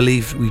what we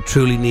believe we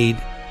truly need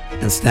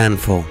and stand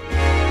for.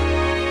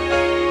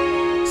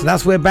 So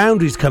that's where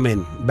boundaries come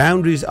in.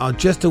 Boundaries are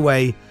just a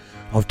way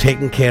of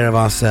taking care of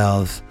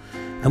ourselves.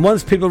 And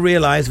once people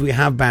realize we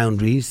have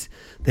boundaries,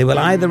 they will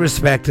either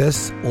respect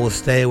us or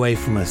stay away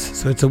from us.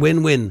 So it's a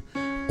win-win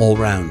all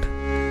round.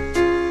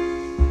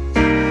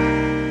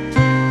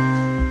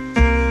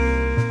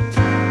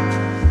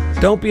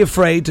 Don't be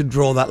afraid to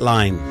draw that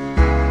line.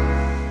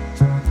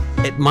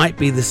 It might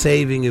be the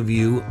saving of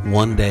you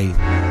one day.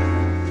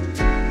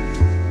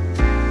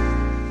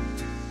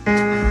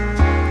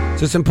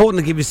 So it's important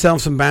to give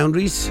yourself some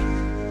boundaries,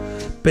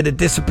 bit of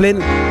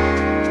discipline.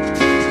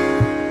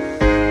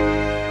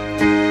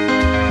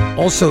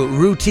 Also,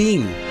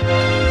 routine.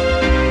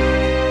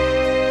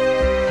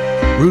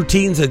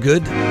 Routines are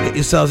good. Get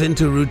yourselves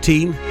into a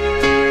routine.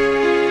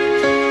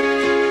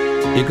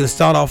 You can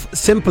start off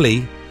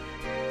simply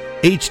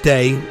each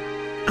day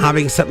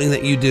having something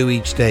that you do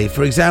each day.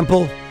 For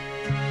example,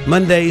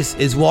 Mondays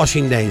is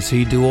washing day, so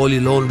you do all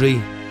your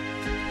laundry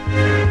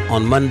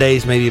on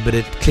Mondays, maybe a bit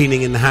of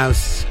cleaning in the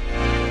house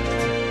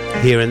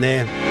here and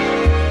there.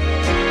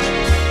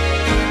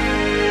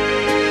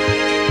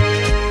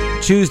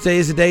 Tuesday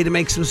is a day to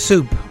make some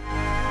soup.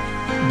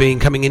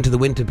 Coming into the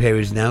winter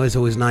periods now, it's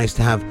always nice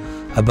to have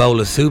a bowl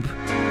of soup.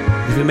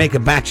 If you make a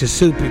batch of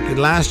soup, it could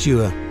last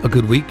you a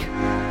good week,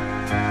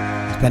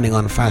 depending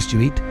on how fast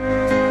you eat.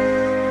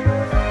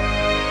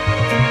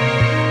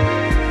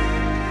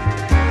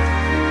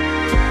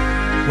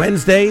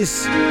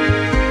 Wednesdays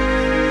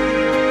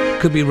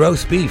could be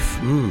roast beef.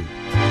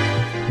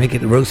 Make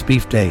it a roast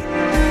beef day.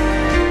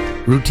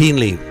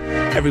 Routinely,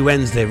 every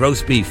Wednesday,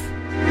 roast beef.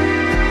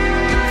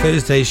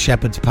 Thursday's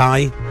shepherd's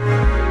pie.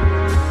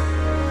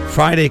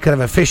 Friday could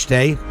have a fish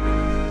day.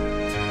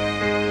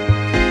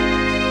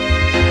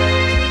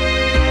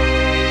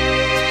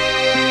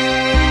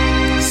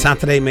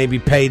 Saturday maybe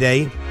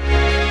payday.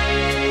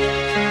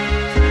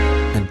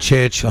 And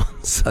church on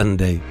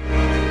Sunday.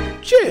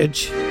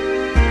 Church?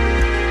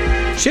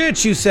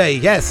 Church, you say?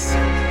 Yes.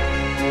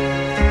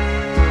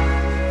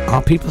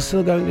 Are people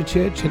still going to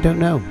church? I don't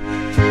know.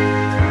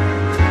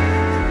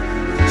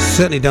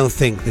 Certainly don't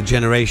think the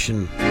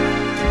generation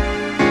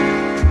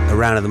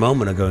around at the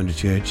moment are going to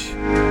church. It's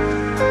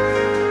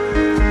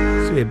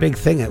going to be a big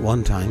thing at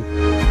one time.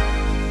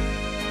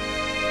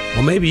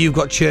 Or maybe you've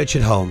got church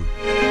at home.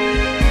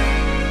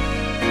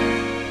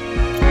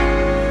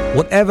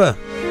 Whatever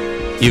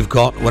you've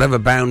got, whatever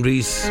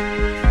boundaries,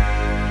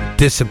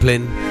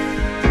 discipline,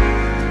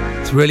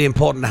 it's really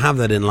important to have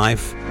that in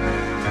life.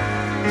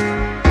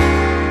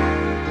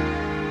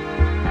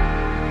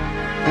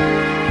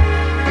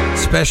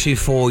 Especially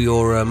for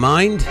your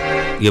mind,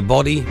 your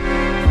body,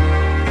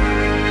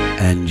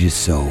 and your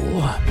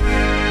soul.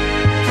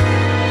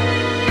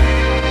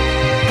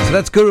 So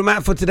that's Guru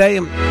Matt for today.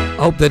 I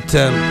hope that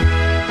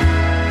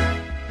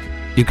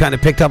you kind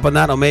of picked up on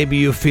that, or maybe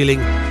you're feeling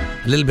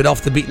a little bit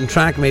off the beaten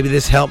track. Maybe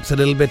this helps a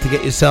little bit to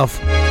get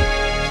yourself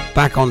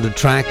back on the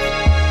track.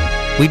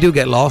 We do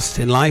get lost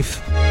in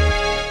life.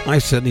 I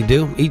certainly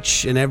do,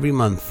 each and every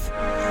month.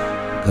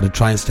 Got to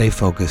try and stay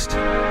focused.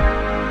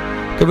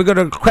 Okay, we got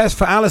a request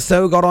for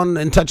Alistair, who got on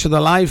in touch with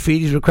the live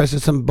feed. He's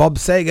requested some Bob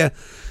Seger,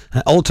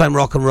 old time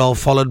rock and roll,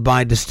 followed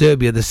by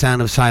Disturbia, The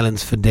Sound of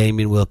Silence for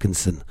Damien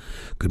Wilkinson.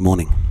 Good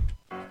morning.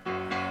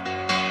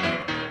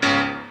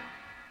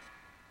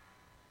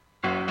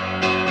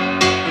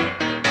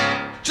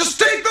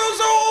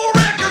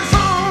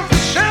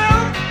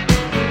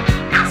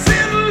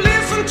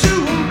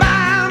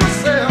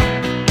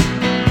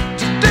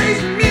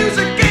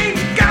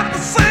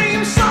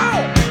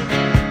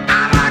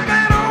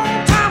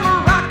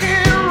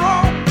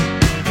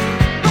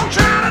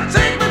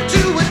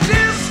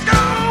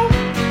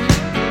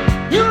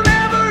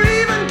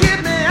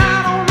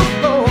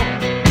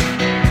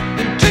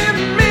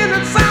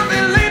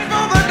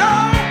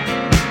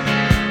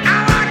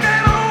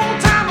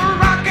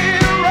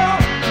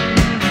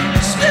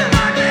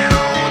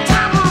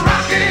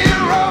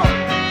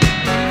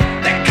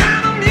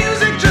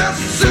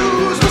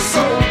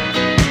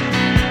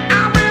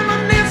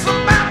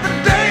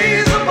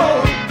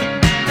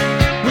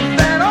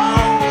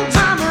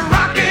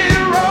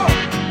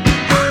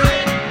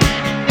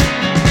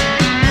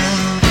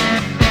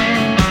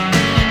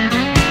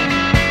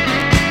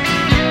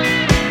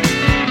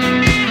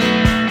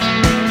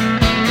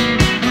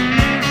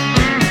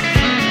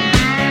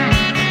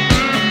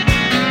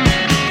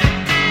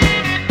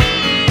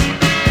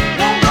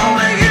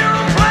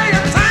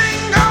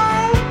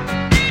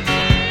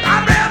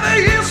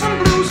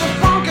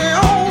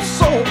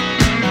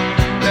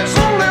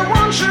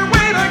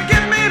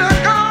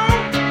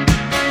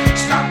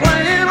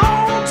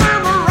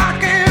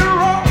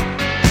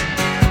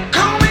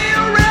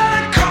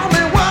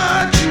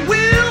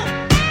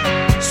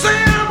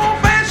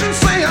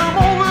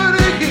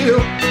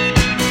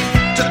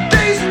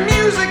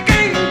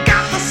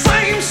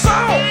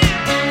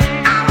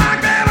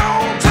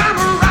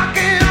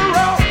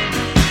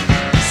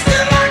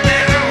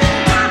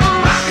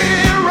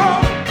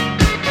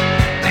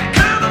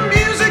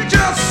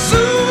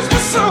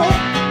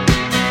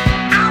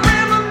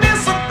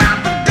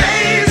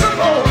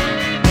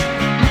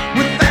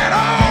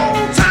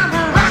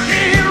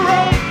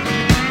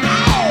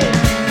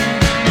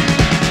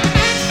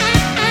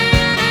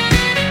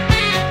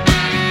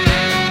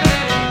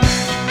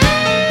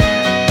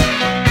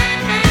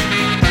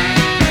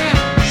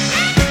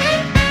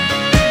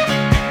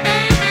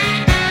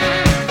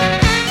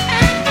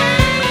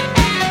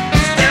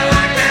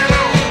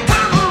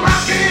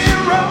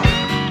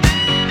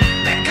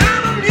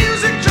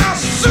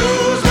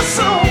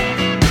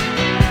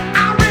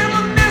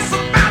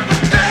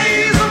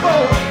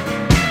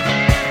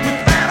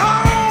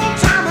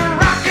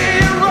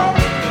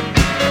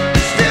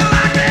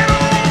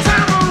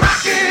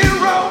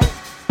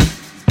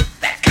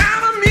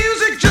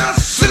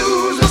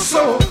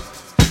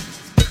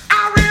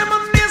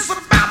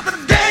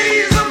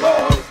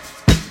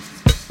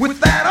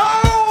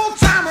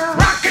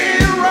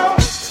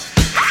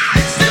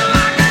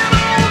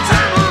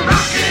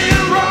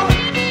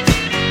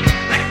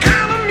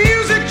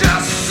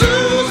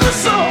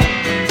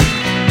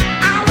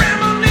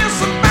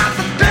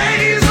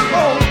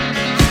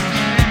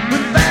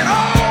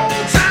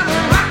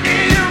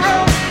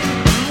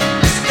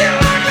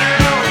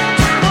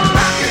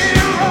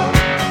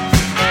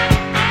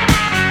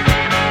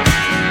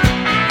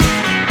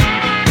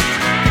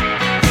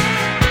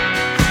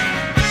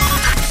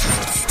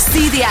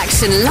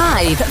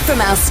 Live from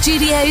our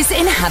studios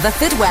in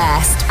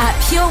Haverfordwest at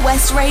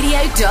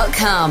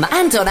purewestradio.com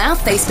and on our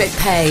Facebook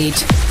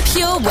page,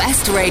 Pure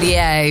West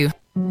Radio.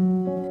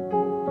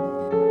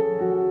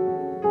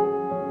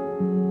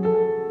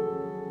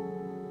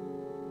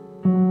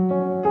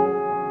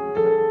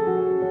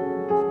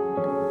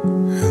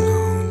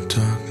 Hello,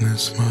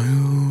 darkness, my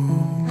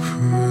old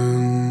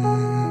friend.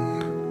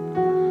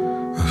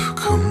 I've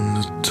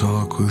come to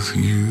talk with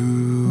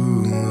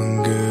you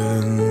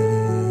again.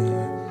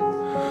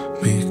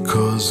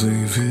 Because a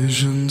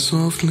vision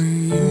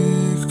softly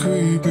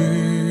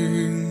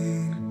creeping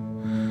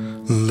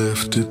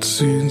left its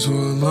seeds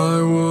while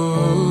I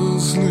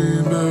was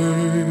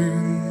sleeping,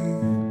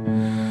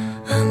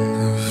 and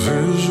the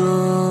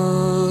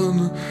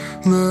vision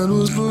that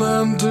was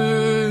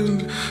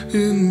planted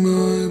in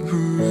my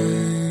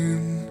brain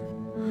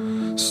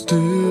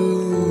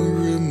still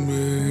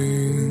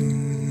remains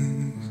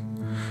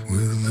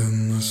within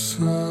the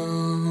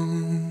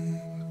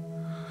sound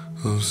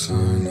of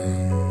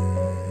silence.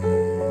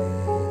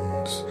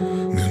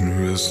 In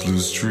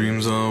restless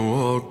dreams I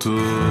walked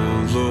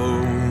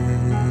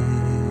alone,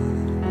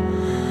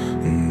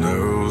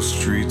 narrow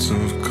streets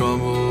of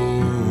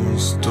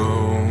cobblestone,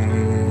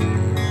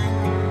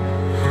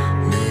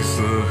 neath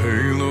the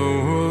halo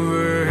of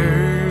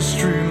a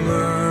street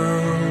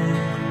lamp.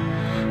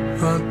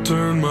 I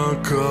turned my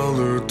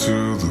collar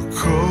to the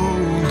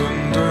cold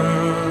and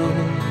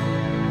damp,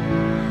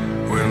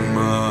 when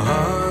my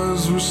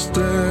eyes were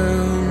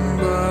stabbed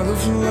by the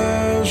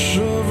flash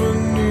of a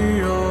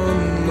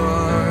neon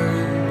light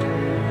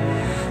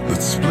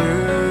that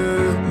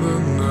split the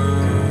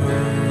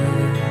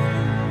night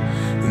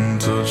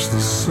and touched the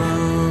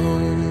sun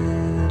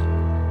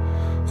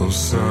of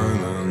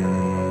silence.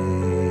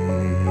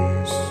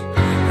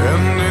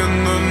 And in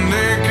the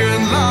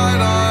naked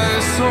light I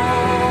saw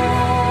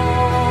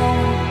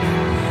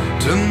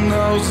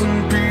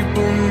 10,000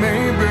 people,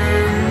 maybe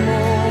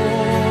more.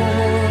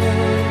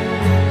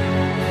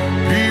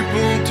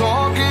 People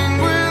talking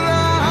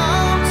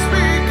without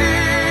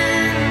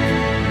speaking.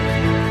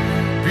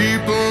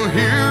 People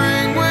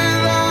hearing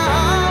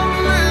without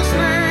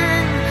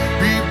listening.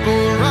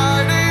 People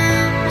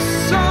writing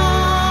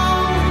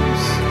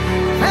songs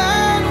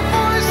and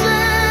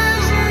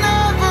voices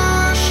never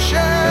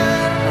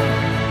shared.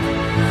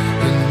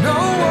 And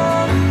no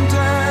one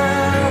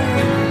dared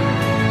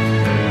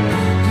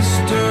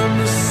disturb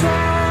the sound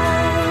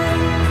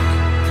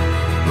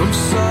of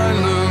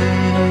silence.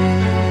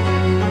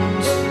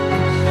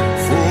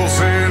 Fool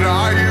said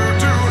I, you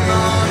do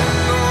not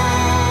know.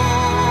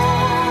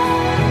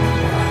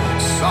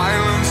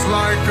 Silence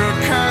like a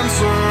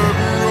cancer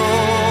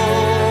grows.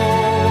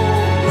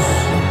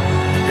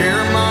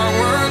 Hear my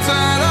words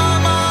that I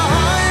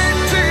might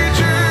teach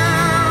you.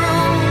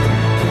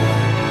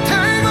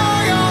 Take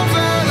my arms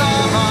that I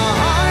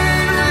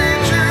might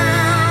reach you.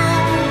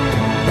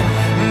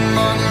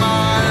 But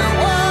my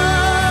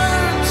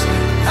words,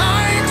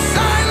 like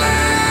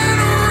silent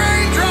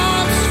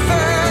raindrops,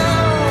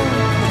 fell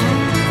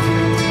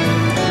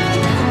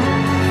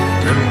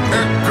and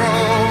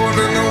echoed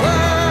in the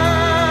wells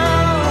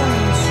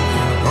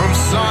of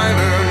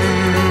silence.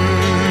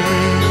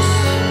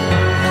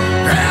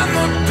 And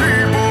the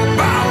people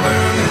bowed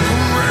and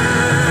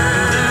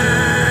prayed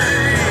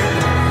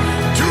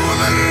to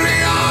the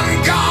neon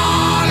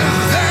god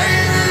they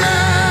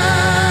made.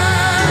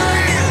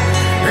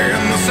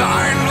 And the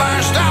sign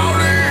flashed out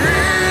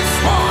its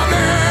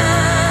warning,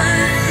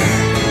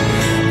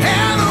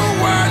 and the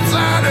words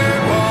that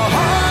it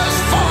was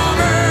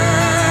forming.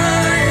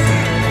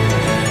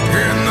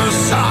 And the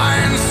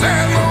sign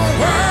said the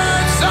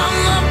words of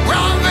the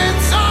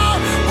prophets are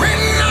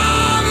written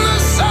on the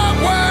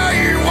subway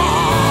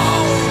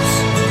walls,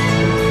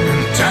 in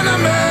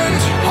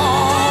tenement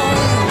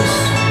halls,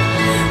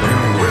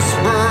 and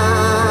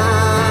whispered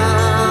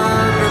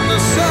in the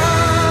sound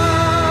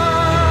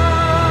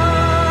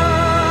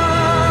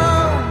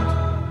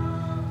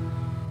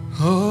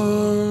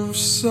of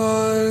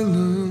silence.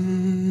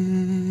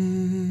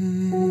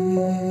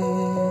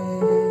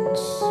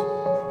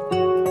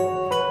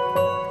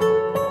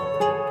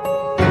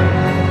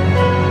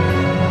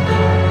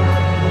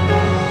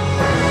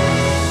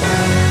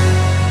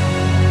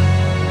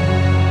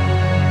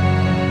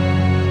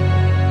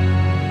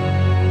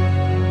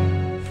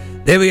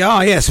 There we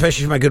are, yeah,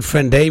 especially for my good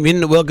friend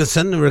Damien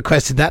Wilkinson, who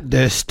requested that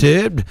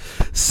disturbed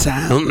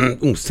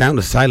sound. Sound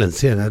of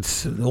silence, yeah,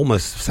 that's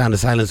almost sound of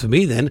silence for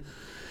me then,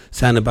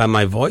 sounded by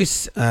my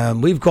voice.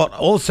 We've got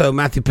also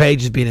Matthew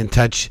Page has been in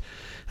touch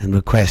and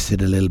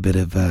requested a little bit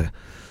of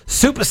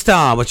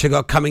Superstar, which I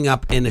got coming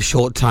up in a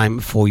short time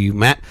for you,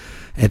 Matt.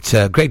 It's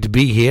great to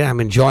be here. I'm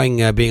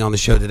enjoying being on the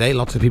show today.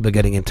 Lots of people are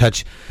getting in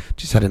touch.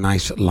 Just had a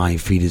nice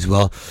live feed as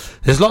well.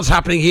 There's lots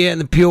happening here in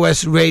the Pure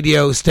West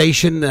radio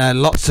station.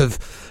 Lots of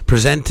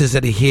presenters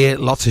that are here,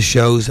 lots of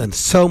shows, and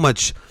so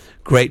much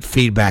great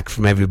feedback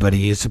from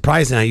everybody. It's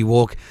surprising how you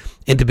walk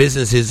into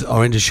businesses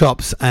or into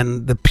shops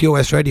and the Pure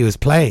West radio is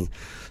playing.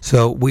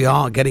 So we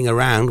are getting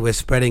around. We're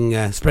spreading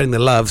the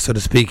love, so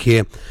to speak,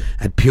 here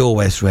at Pure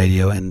West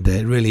Radio, and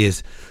it really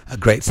is a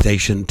great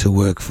station to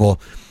work for.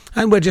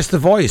 And we're just the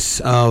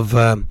voice of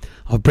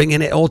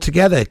bringing it all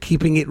together,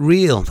 keeping it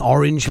real,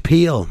 orange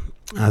peel,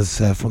 as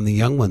from the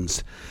young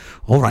ones.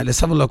 All right, let's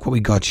have a look what we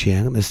got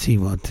here. Let's see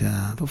what.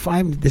 I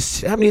haven't had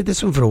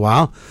this one for a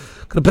while.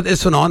 Gonna put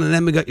this one on, and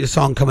then we got your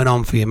song coming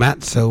on for you,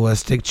 Matt. So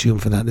stick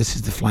tuned for that. This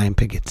is the Flying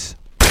Pickets.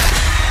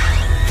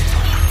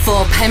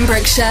 For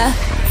Pembrokeshire,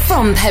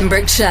 from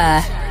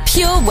Pembrokeshire,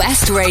 Pure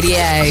West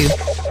Radio.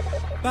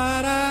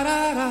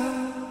 Ba-da-da-da,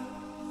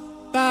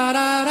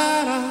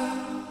 ba-da-da-da,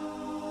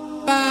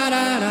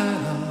 ba-da-da-da,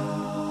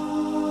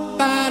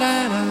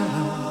 ba-da-da-da,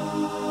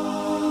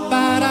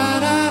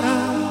 ba-da-da-da,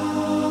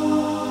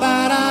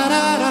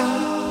 ba-da-da-da,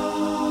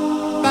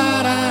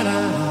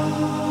 ba-da-da-da,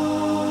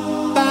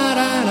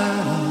 ba-da-da-da.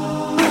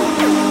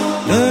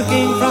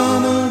 Looking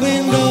from a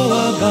window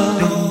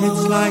above,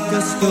 it's like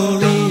a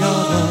story of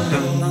love.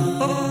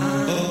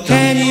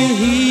 Can you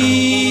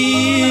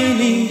hear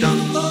me?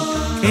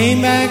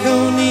 Came back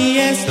only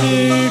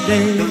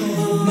yesterday,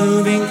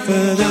 moving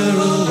further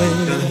away.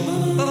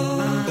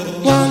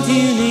 Won't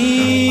you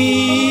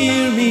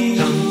hear me?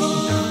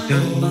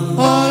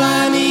 All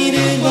I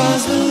needed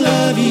was the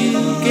love you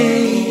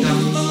gave.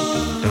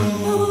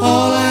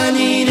 All I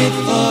needed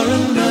for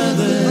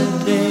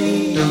another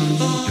day.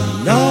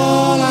 And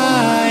all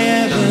I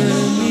ever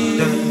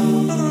knew,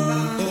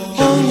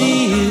 only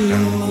you.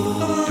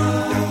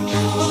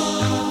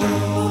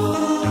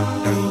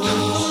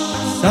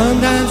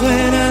 Sometimes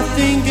when I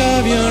think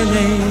of your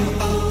name,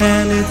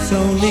 and it's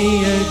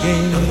only a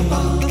game,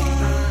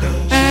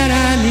 and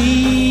I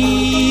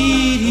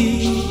need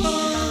you,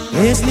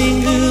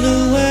 listening to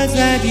the words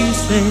that you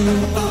say,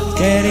 it's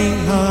getting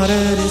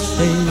harder to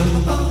say.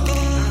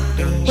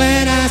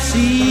 When I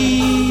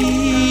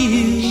see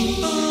you.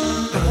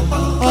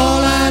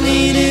 All I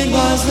needed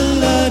was the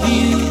love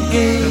you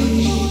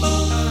gave.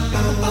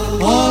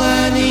 All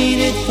I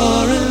needed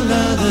for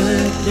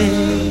another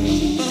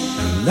day.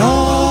 And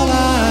all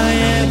I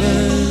ever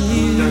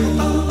knew,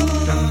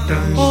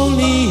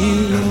 only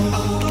you.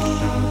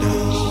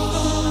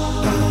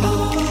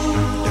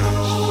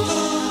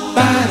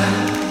 Ba-da,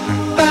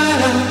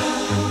 ba-da,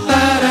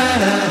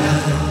 ba-da-da-da,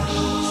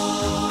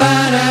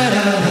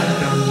 ba-da-da-da.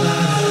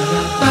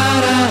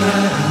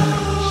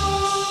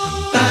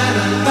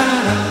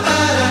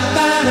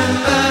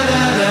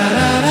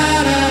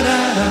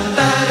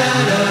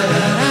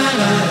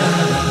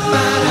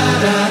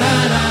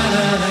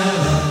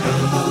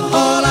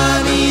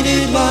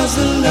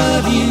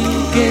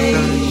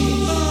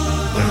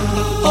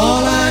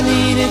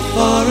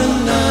 For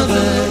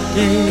another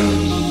day,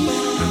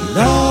 and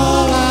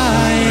all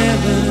I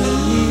ever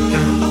knew,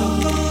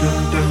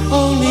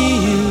 only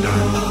you.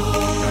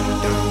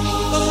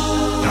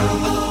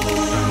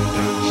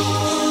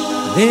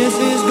 This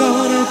is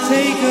gonna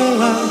take a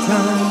long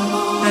time,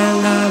 and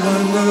I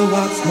wonder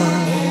what's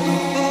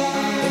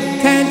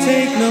mine. Can't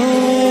take no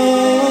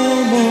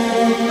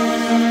more.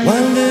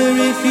 Wonder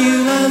if you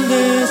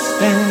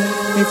understand.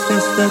 It's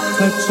just the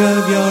touch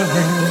of your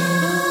hand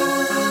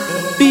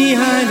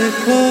behind a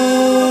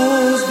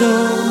closed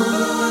door.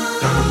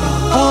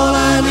 All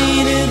I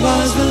needed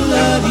was the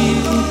love you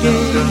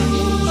gave.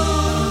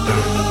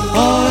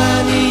 All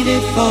I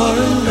needed for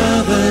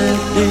another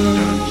day.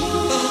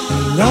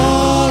 And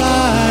all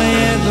I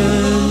ever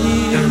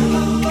knew,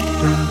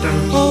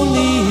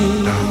 only you.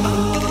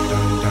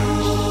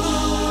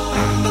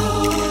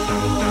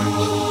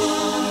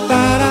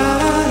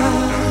 Ba-da-da-da,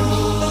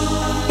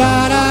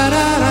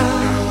 ba-da-da-da,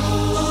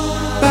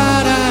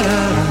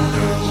 ba-da-da-da.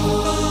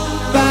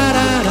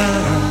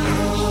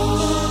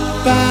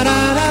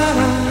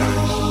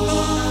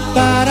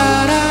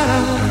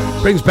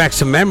 Brings back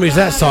some memories,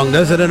 that song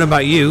does. I don't know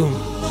about you.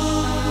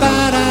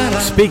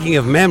 Speaking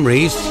of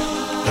memories,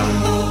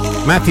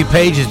 Matthew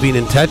Page has been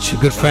in touch, a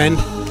good friend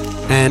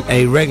and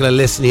a regular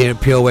listener here at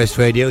Pure West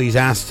Radio. He's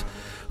asked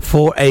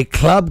for a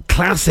club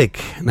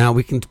classic. Now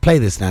we can play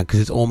this now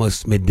because it's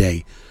almost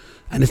midday.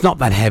 And it's not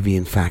that heavy,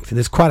 in fact. And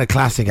it's quite a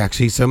classic,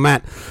 actually. So,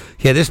 Matt,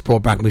 yeah, this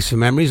brought back me some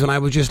memories when I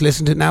was just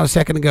listening to it now a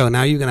second ago.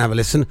 Now you're going to have a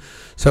listen.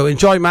 So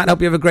enjoy, Matt.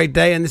 Hope you have a great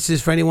day. And this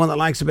is for anyone that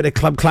likes a bit of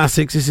club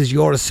classics. This is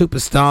You're a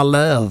Superstar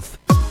Love.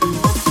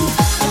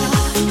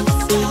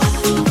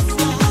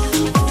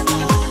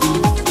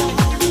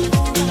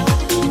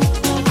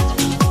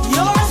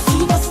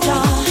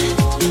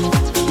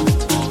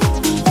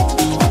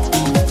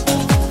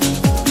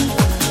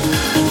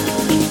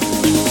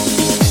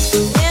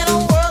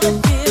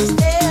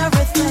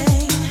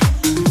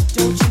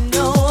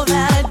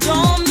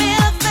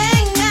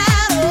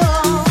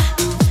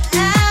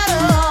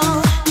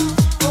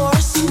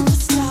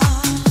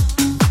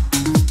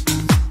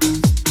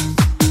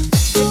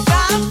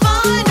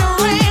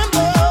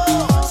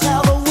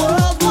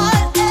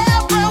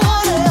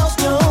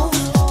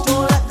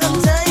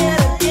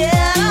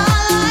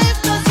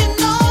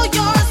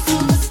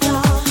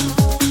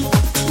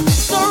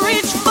 So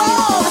reach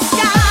for the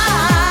sky.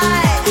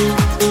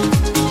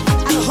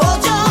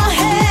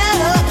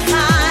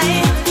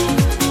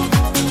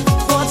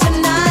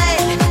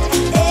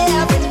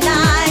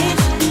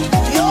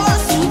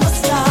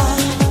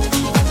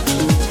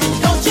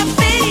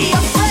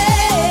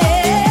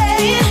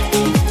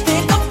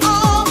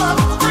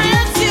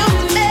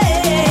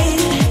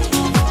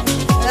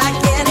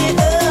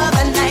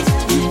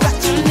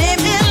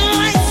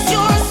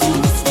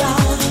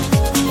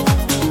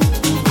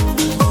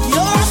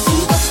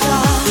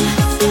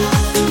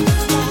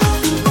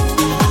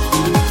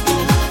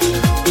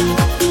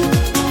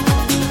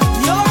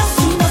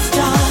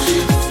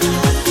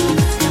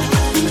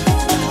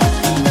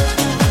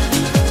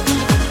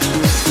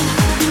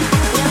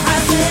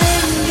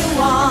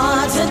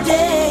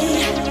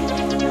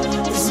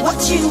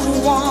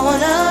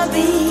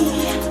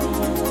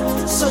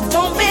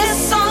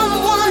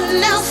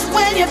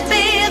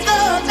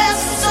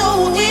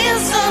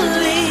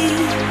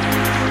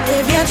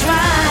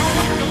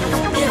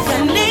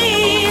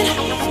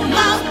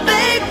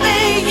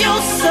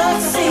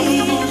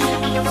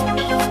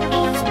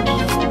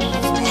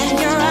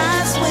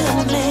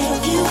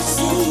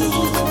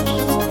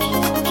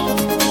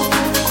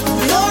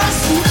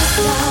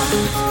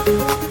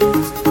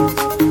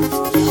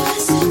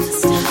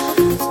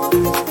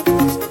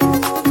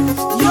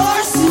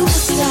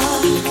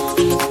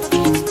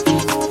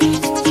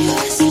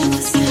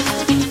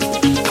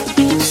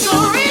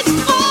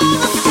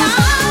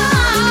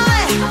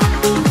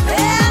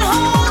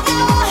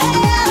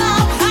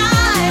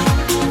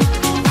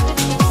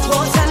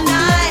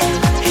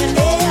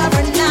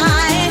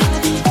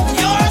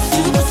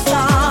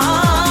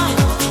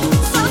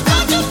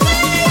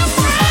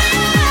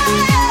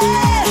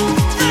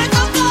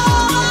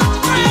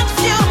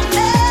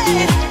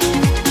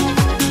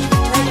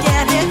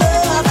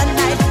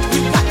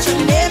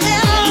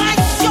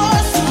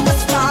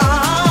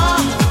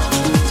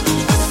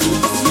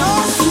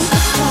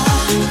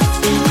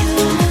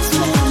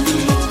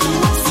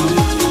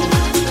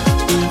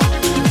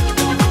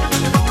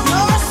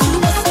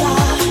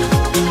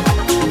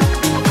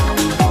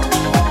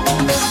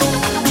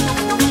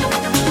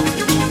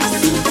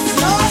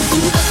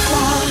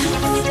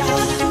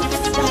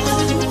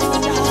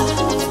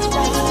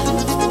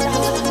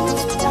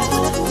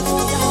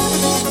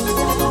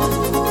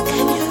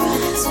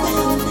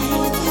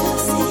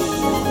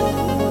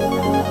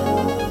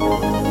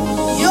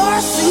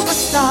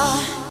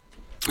 superstar.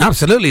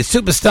 Absolutely.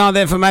 Superstar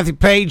there for Matthew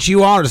Page.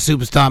 You are a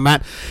superstar,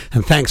 Matt.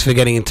 And thanks for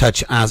getting in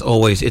touch as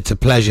always. It's a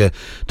pleasure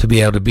to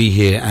be able to be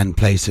here and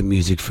play some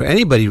music for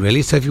anybody,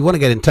 really. So if you want to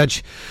get in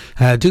touch,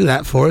 do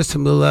that for us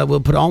and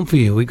we'll put it on for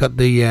you. We've got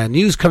the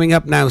news coming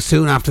up now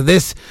soon after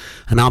this,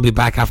 and I'll be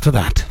back after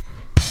that.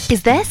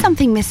 Is there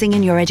something missing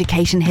in your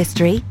education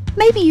history?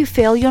 Maybe you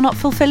feel you're not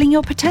fulfilling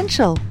your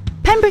potential.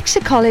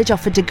 Pembrokeshire College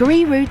offer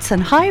degree routes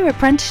and higher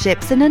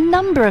apprenticeships in a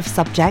number of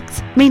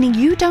subjects, meaning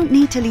you don't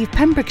need to leave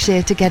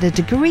Pembrokeshire to get a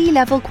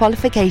degree-level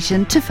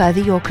qualification to further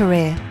your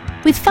career.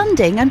 With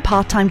funding and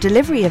part-time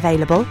delivery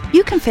available,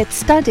 you can fit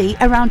study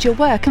around your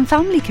work and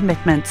family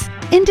commitments.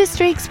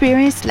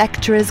 Industry-experienced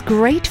lecturers,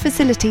 great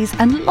facilities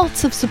and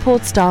lots of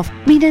support staff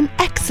mean an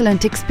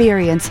excellent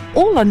experience,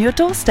 all on your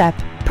doorstep.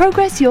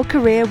 Progress your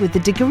career with a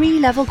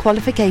degree-level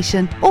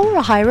qualification or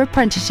a higher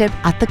apprenticeship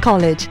at the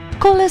college.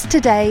 Call us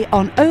today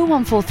on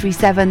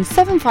 01437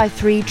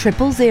 753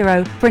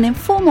 000 for an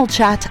informal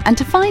chat and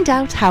to find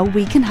out how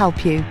we can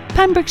help you.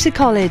 Pembrokeshire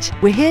College,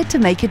 we're here to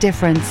make a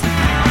difference.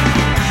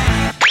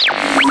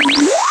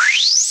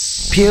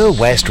 Pure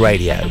West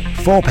Radio,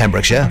 for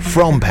Pembrokeshire,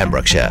 from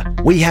Pembrokeshire.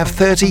 We have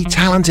 30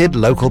 talented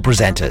local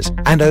presenters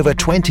and over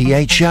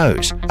 28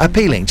 shows,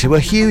 appealing to a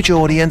huge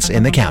audience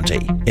in the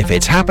county. If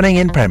it's happening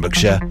in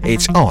Pembrokeshire,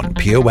 it's on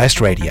Pure West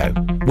Radio.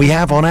 We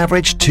have on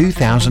average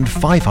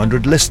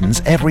 2,500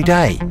 listens every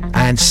day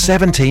and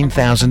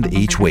 17,000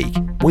 each week.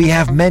 We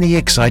have many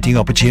exciting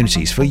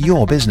opportunities for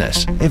your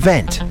business,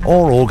 event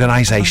or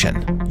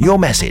organisation. Your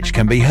message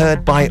can be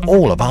heard by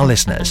all of our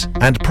listeners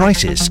and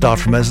prices start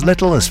from as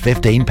little as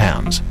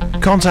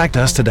 £15. Contact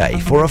us today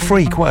for a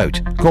free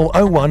quote. Call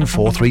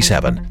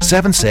 01437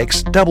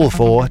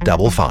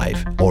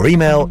 764455 or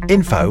email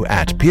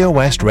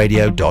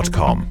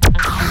info@purewestradio.com.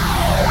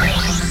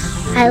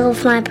 I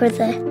love my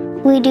brother.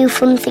 We do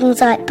fun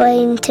things like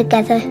playing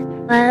together.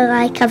 I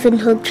like having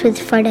hugs with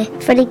Freddie.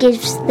 Freddie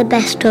gives the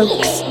best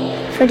hugs.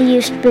 Freddie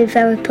used to be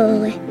very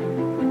poorly,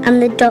 and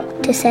the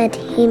doctor said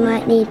he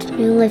might need a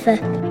new liver.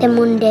 Then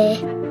one day,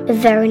 a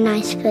very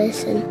nice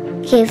person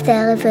gave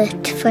their liver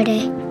to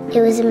Freddie. It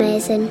was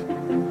amazing.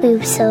 We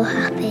were so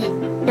happy.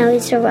 Now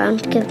he's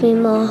around to give me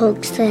more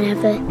hugs than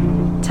ever.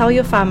 Tell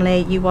your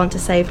family you want to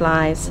save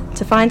lives.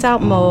 To find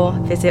out more,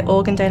 visit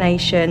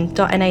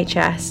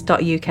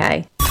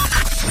organdonation.nhs.uk.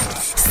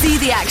 See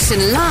the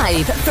action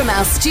live from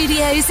our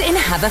studios in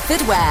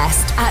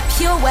Haverfordwest at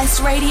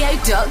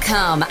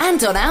purewestradio.com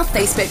and on our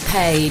Facebook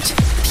page,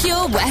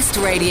 Pure West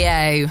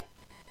Radio.